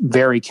is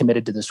very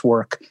committed to this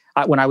work.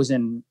 When I was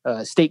in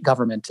state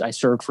government, I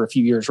served for a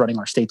few years running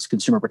our state's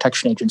consumer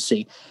protection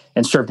agency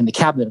and served in the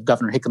cabinet of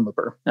Governor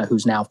Hickenlooper,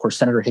 who's now, of course,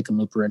 Senator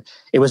Hickenlooper. And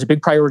it was a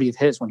big priority of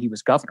his when he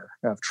was governor,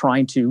 of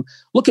trying to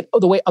look at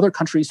the way other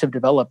countries have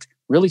developed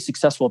really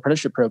successful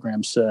apprenticeship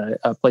programs,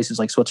 places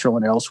like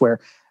Switzerland and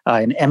elsewhere,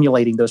 and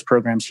emulating those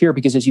programs here.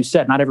 Because as you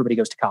said, not everybody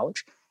goes to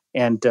college.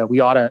 And we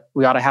ought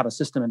to have a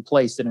system in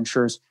place that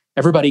ensures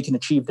everybody can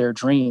achieve their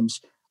dreams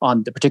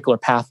on the particular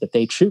path that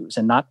they choose.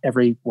 And not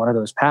every one of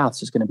those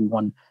paths is going to be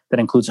one that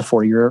includes a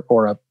 4-year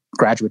or a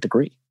graduate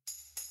degree.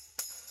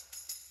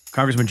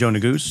 Congressman Joe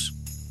Neguse,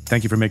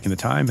 thank you for making the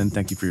time, and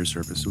thank you for your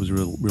service. It was a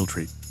real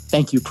treat.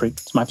 Thank you,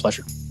 Preet. It's my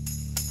pleasure.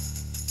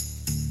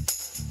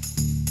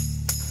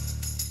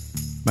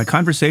 My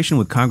conversation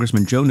with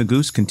Congressman Joe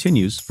Neguse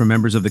continues for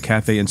members of the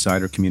Cafe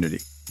Insider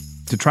community.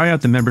 To try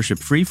out the membership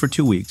free for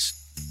 2 weeks,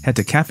 head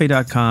to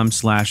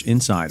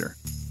cafe.com/insider.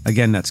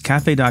 Again, that's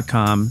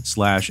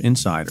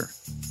cafe.com/insider.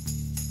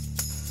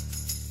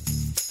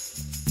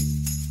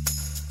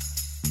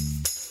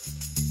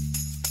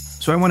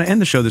 So I want to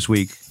end the show this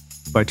week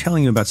by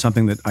telling you about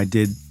something that I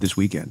did this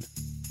weekend.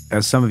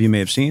 As some of you may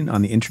have seen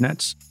on the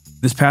internets,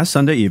 this past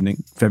Sunday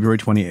evening, February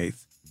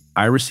 28th,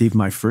 I received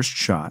my first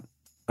shot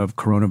of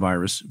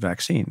coronavirus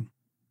vaccine.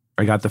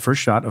 I got the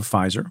first shot of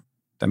Pfizer.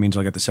 That means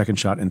I'll get the second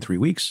shot in 3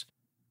 weeks.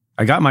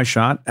 I got my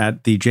shot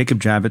at the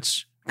Jacob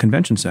Javits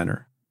Convention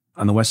Center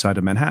on the west side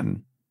of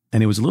Manhattan.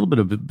 And it was a little bit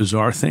of a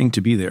bizarre thing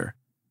to be there.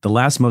 The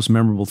last most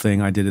memorable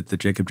thing I did at the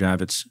Jacob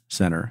Javits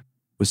Center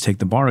was take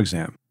the bar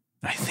exam.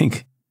 I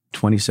think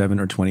 27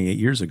 or 28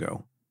 years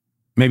ago.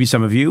 Maybe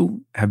some of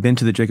you have been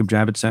to the Jacob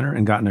Javits Center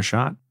and gotten a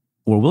shot,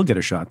 or will get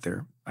a shot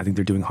there. I think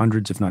they're doing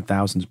hundreds, if not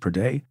thousands, per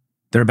day.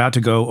 They're about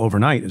to go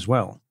overnight as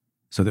well,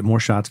 so that more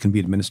shots can be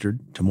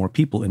administered to more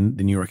people in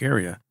the New York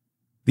area.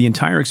 The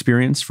entire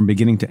experience from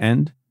beginning to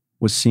end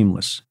was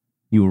seamless.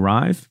 You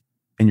arrive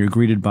and you're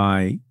greeted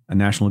by a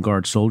National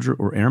Guard soldier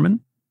or airman.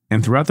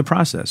 And throughout the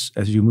process,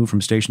 as you move from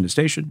station to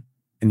station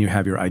and you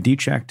have your ID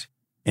checked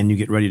and you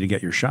get ready to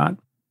get your shot,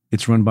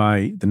 it's run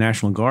by the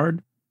National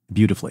Guard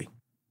beautifully.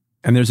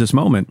 And there's this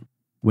moment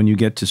when you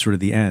get to sort of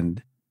the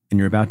end and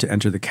you're about to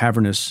enter the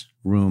cavernous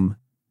room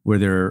where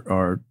there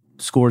are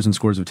scores and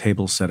scores of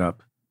tables set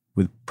up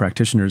with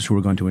practitioners who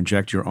are going to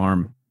inject your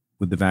arm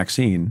with the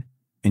vaccine.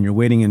 And you're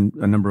waiting in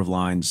a number of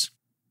lines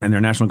and there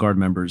are National Guard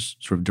members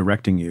sort of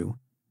directing you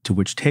to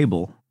which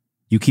table.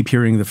 You keep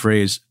hearing the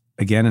phrase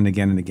again and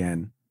again and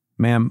again,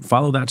 "Ma'am,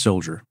 follow that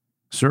soldier.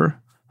 Sir,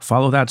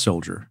 follow that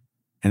soldier."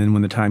 And then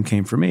when the time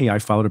came for me, I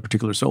followed a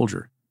particular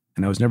soldier,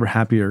 and I was never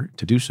happier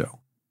to do so.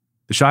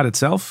 The shot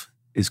itself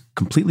is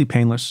completely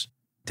painless,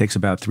 takes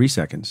about 3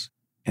 seconds,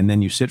 and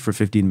then you sit for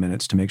 15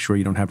 minutes to make sure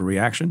you don't have a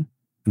reaction,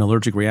 an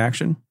allergic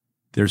reaction.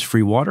 There's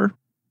free water,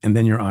 and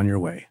then you're on your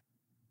way.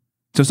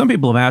 So some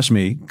people have asked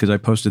me, because I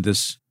posted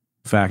this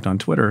fact on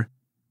Twitter,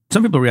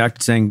 some people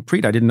reacted saying,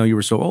 "Preet, I didn't know you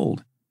were so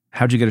old.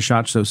 How'd you get a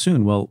shot so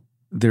soon?" Well,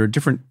 there are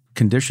different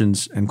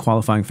conditions and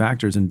qualifying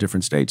factors in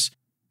different states.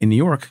 In New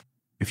York,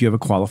 if you have a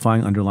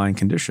qualifying underlying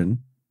condition,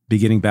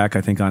 beginning back,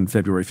 I think, on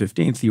February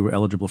 15th, you were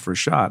eligible for a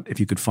shot if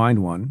you could find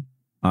one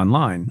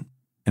online.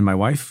 And my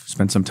wife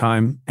spent some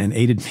time and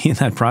aided me in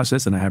that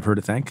process, and I have her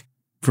to thank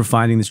for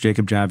finding this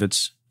Jacob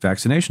Javits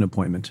vaccination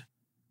appointment.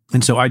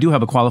 And so I do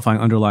have a qualifying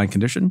underlying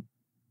condition,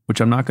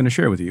 which I'm not going to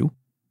share with you.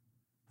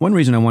 One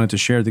reason I wanted to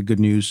share the good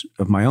news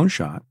of my own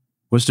shot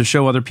was to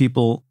show other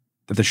people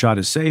that the shot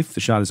is safe, the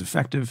shot is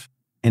effective,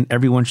 and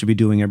everyone should be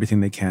doing everything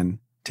they can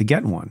to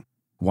get one.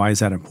 Why is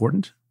that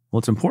important? Well,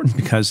 it's important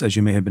because, as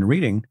you may have been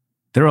reading,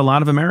 there are a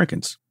lot of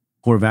Americans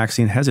who are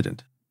vaccine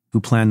hesitant, who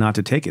plan not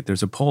to take it.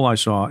 There's a poll I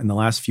saw in the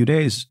last few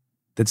days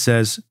that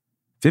says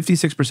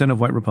 56%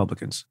 of white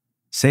Republicans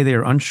say they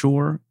are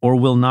unsure or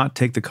will not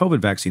take the COVID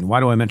vaccine.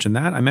 Why do I mention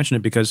that? I mention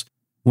it because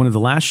one of the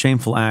last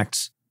shameful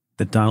acts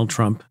that Donald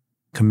Trump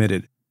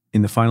committed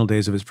in the final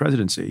days of his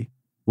presidency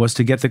was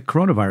to get the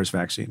coronavirus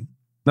vaccine.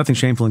 Nothing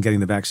shameful in getting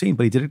the vaccine,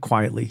 but he did it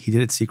quietly. He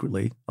did it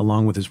secretly,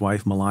 along with his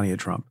wife, Melania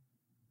Trump.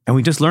 And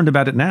we just learned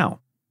about it now,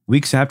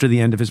 weeks after the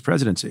end of his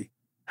presidency.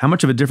 How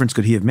much of a difference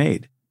could he have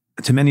made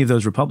to many of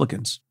those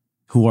Republicans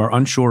who are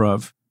unsure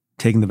of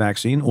taking the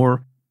vaccine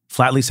or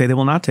flatly say they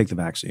will not take the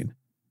vaccine?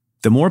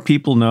 The more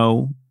people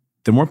know,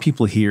 the more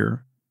people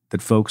hear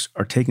that folks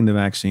are taking the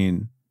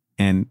vaccine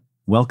and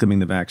welcoming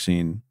the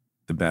vaccine,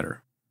 the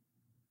better.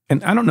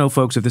 And I don't know,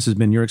 folks, if this has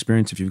been your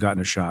experience, if you've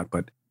gotten a shot,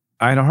 but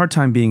I had a hard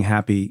time being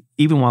happy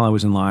even while I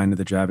was in line at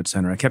the Javits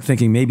Center. I kept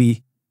thinking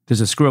maybe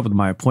there's a screw up with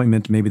my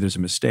appointment. Maybe there's a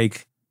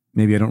mistake.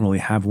 Maybe I don't really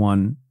have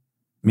one.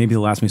 Maybe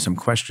they'll ask me some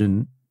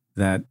question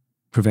that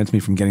prevents me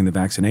from getting the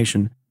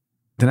vaccination.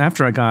 Then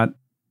after I got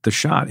the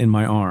shot in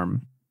my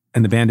arm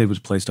and the Band-Aid was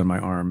placed on my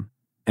arm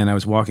and I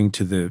was walking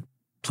to the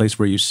place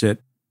where you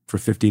sit for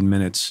 15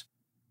 minutes,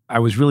 I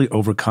was really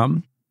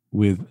overcome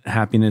with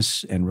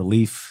happiness and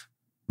relief,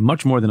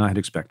 much more than I had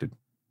expected.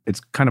 It's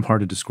kind of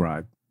hard to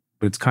describe,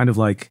 but it's kind of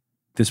like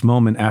this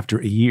moment after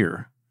a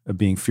year of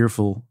being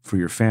fearful for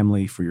your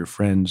family, for your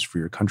friends, for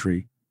your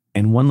country,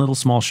 and one little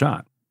small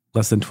shot.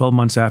 Less than 12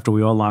 months after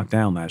we all locked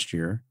down last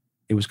year,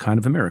 it was kind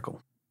of a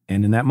miracle.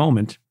 And in that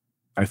moment,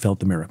 I felt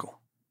the miracle.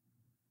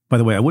 By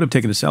the way, I would have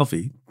taken a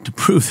selfie to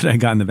prove that I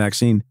had gotten the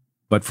vaccine,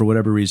 but for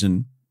whatever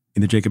reason,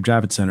 in the Jacob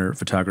Javits Center,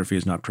 photography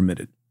is not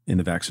permitted in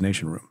the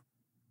vaccination room.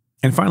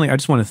 And finally, I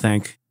just want to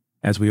thank,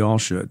 as we all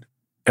should,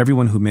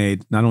 everyone who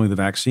made not only the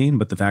vaccine,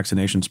 but the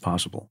vaccinations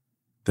possible.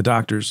 The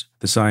doctors,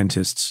 the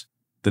scientists,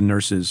 the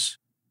nurses,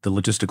 the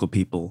logistical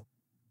people,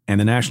 and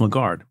the National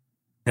Guard.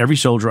 Every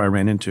soldier I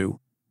ran into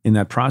in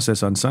that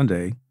process on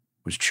Sunday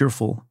was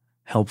cheerful,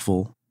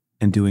 helpful,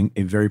 and doing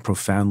a very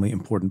profoundly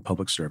important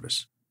public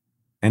service.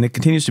 And it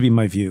continues to be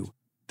my view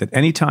that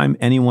anytime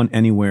anyone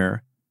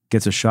anywhere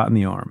gets a shot in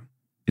the arm,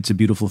 it's a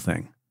beautiful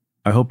thing.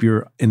 I hope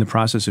you're in the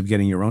process of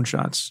getting your own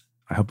shots.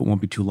 I hope it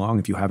won't be too long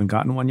if you haven't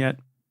gotten one yet.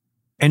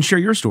 And share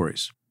your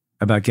stories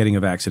about getting a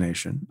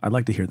vaccination. I'd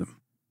like to hear them.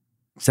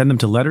 Send them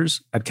to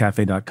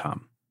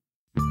letters@cafe.com.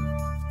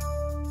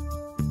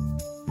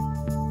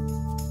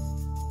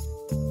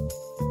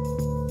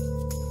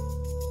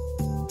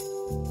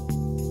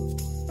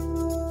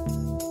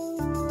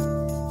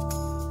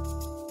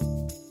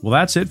 Well,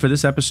 that's it for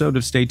this episode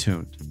of Stay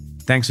Tuned.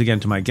 Thanks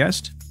again to my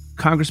guest,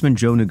 Congressman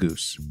Joe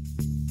Neguse.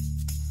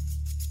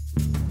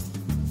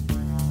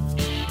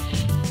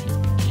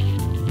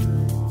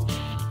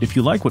 If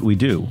you like what we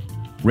do,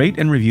 rate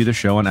and review the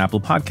show on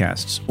Apple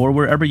Podcasts or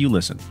wherever you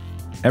listen.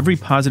 Every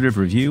positive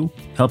review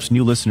helps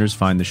new listeners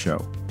find the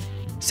show.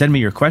 Send me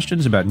your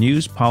questions about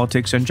news,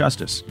 politics, and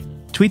justice.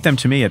 Tweet them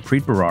to me at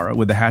Preet Bharara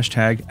with the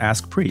hashtag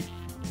AskPreet.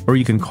 Or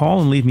you can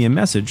call and leave me a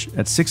message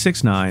at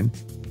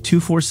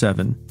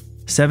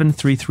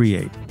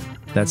 669-247-7338.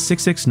 That's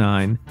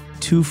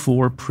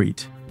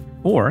 669-24-PREET.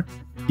 Or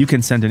you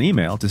can send an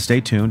email to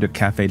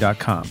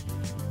staytuned@cafe.com.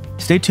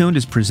 Stay Tuned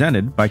is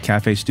presented by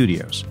Cafe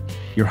Studios.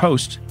 Your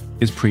host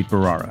is Preet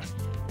Bharara.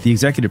 The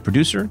executive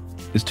producer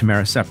is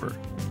Tamara Sepper.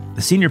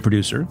 The senior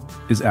producer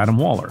is Adam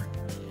Waller.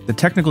 The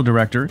technical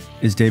director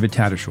is David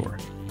Tadashore.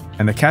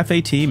 And the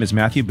Cafe team is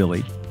Matthew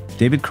Billy,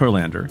 David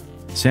Kurlander,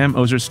 Sam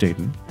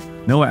Ozer-Staten,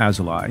 Noah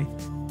Azulai,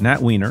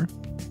 Nat Weiner,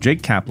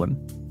 Jake Kaplan,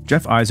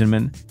 Jeff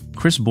Eisenman,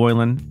 Chris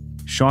Boylan,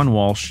 Sean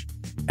Walsh,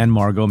 and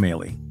Margot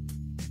Maley.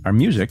 Our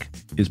music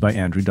is by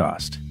Andrew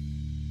Dost.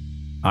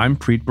 I'm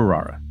Preet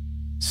Bharara.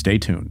 Stay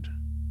tuned.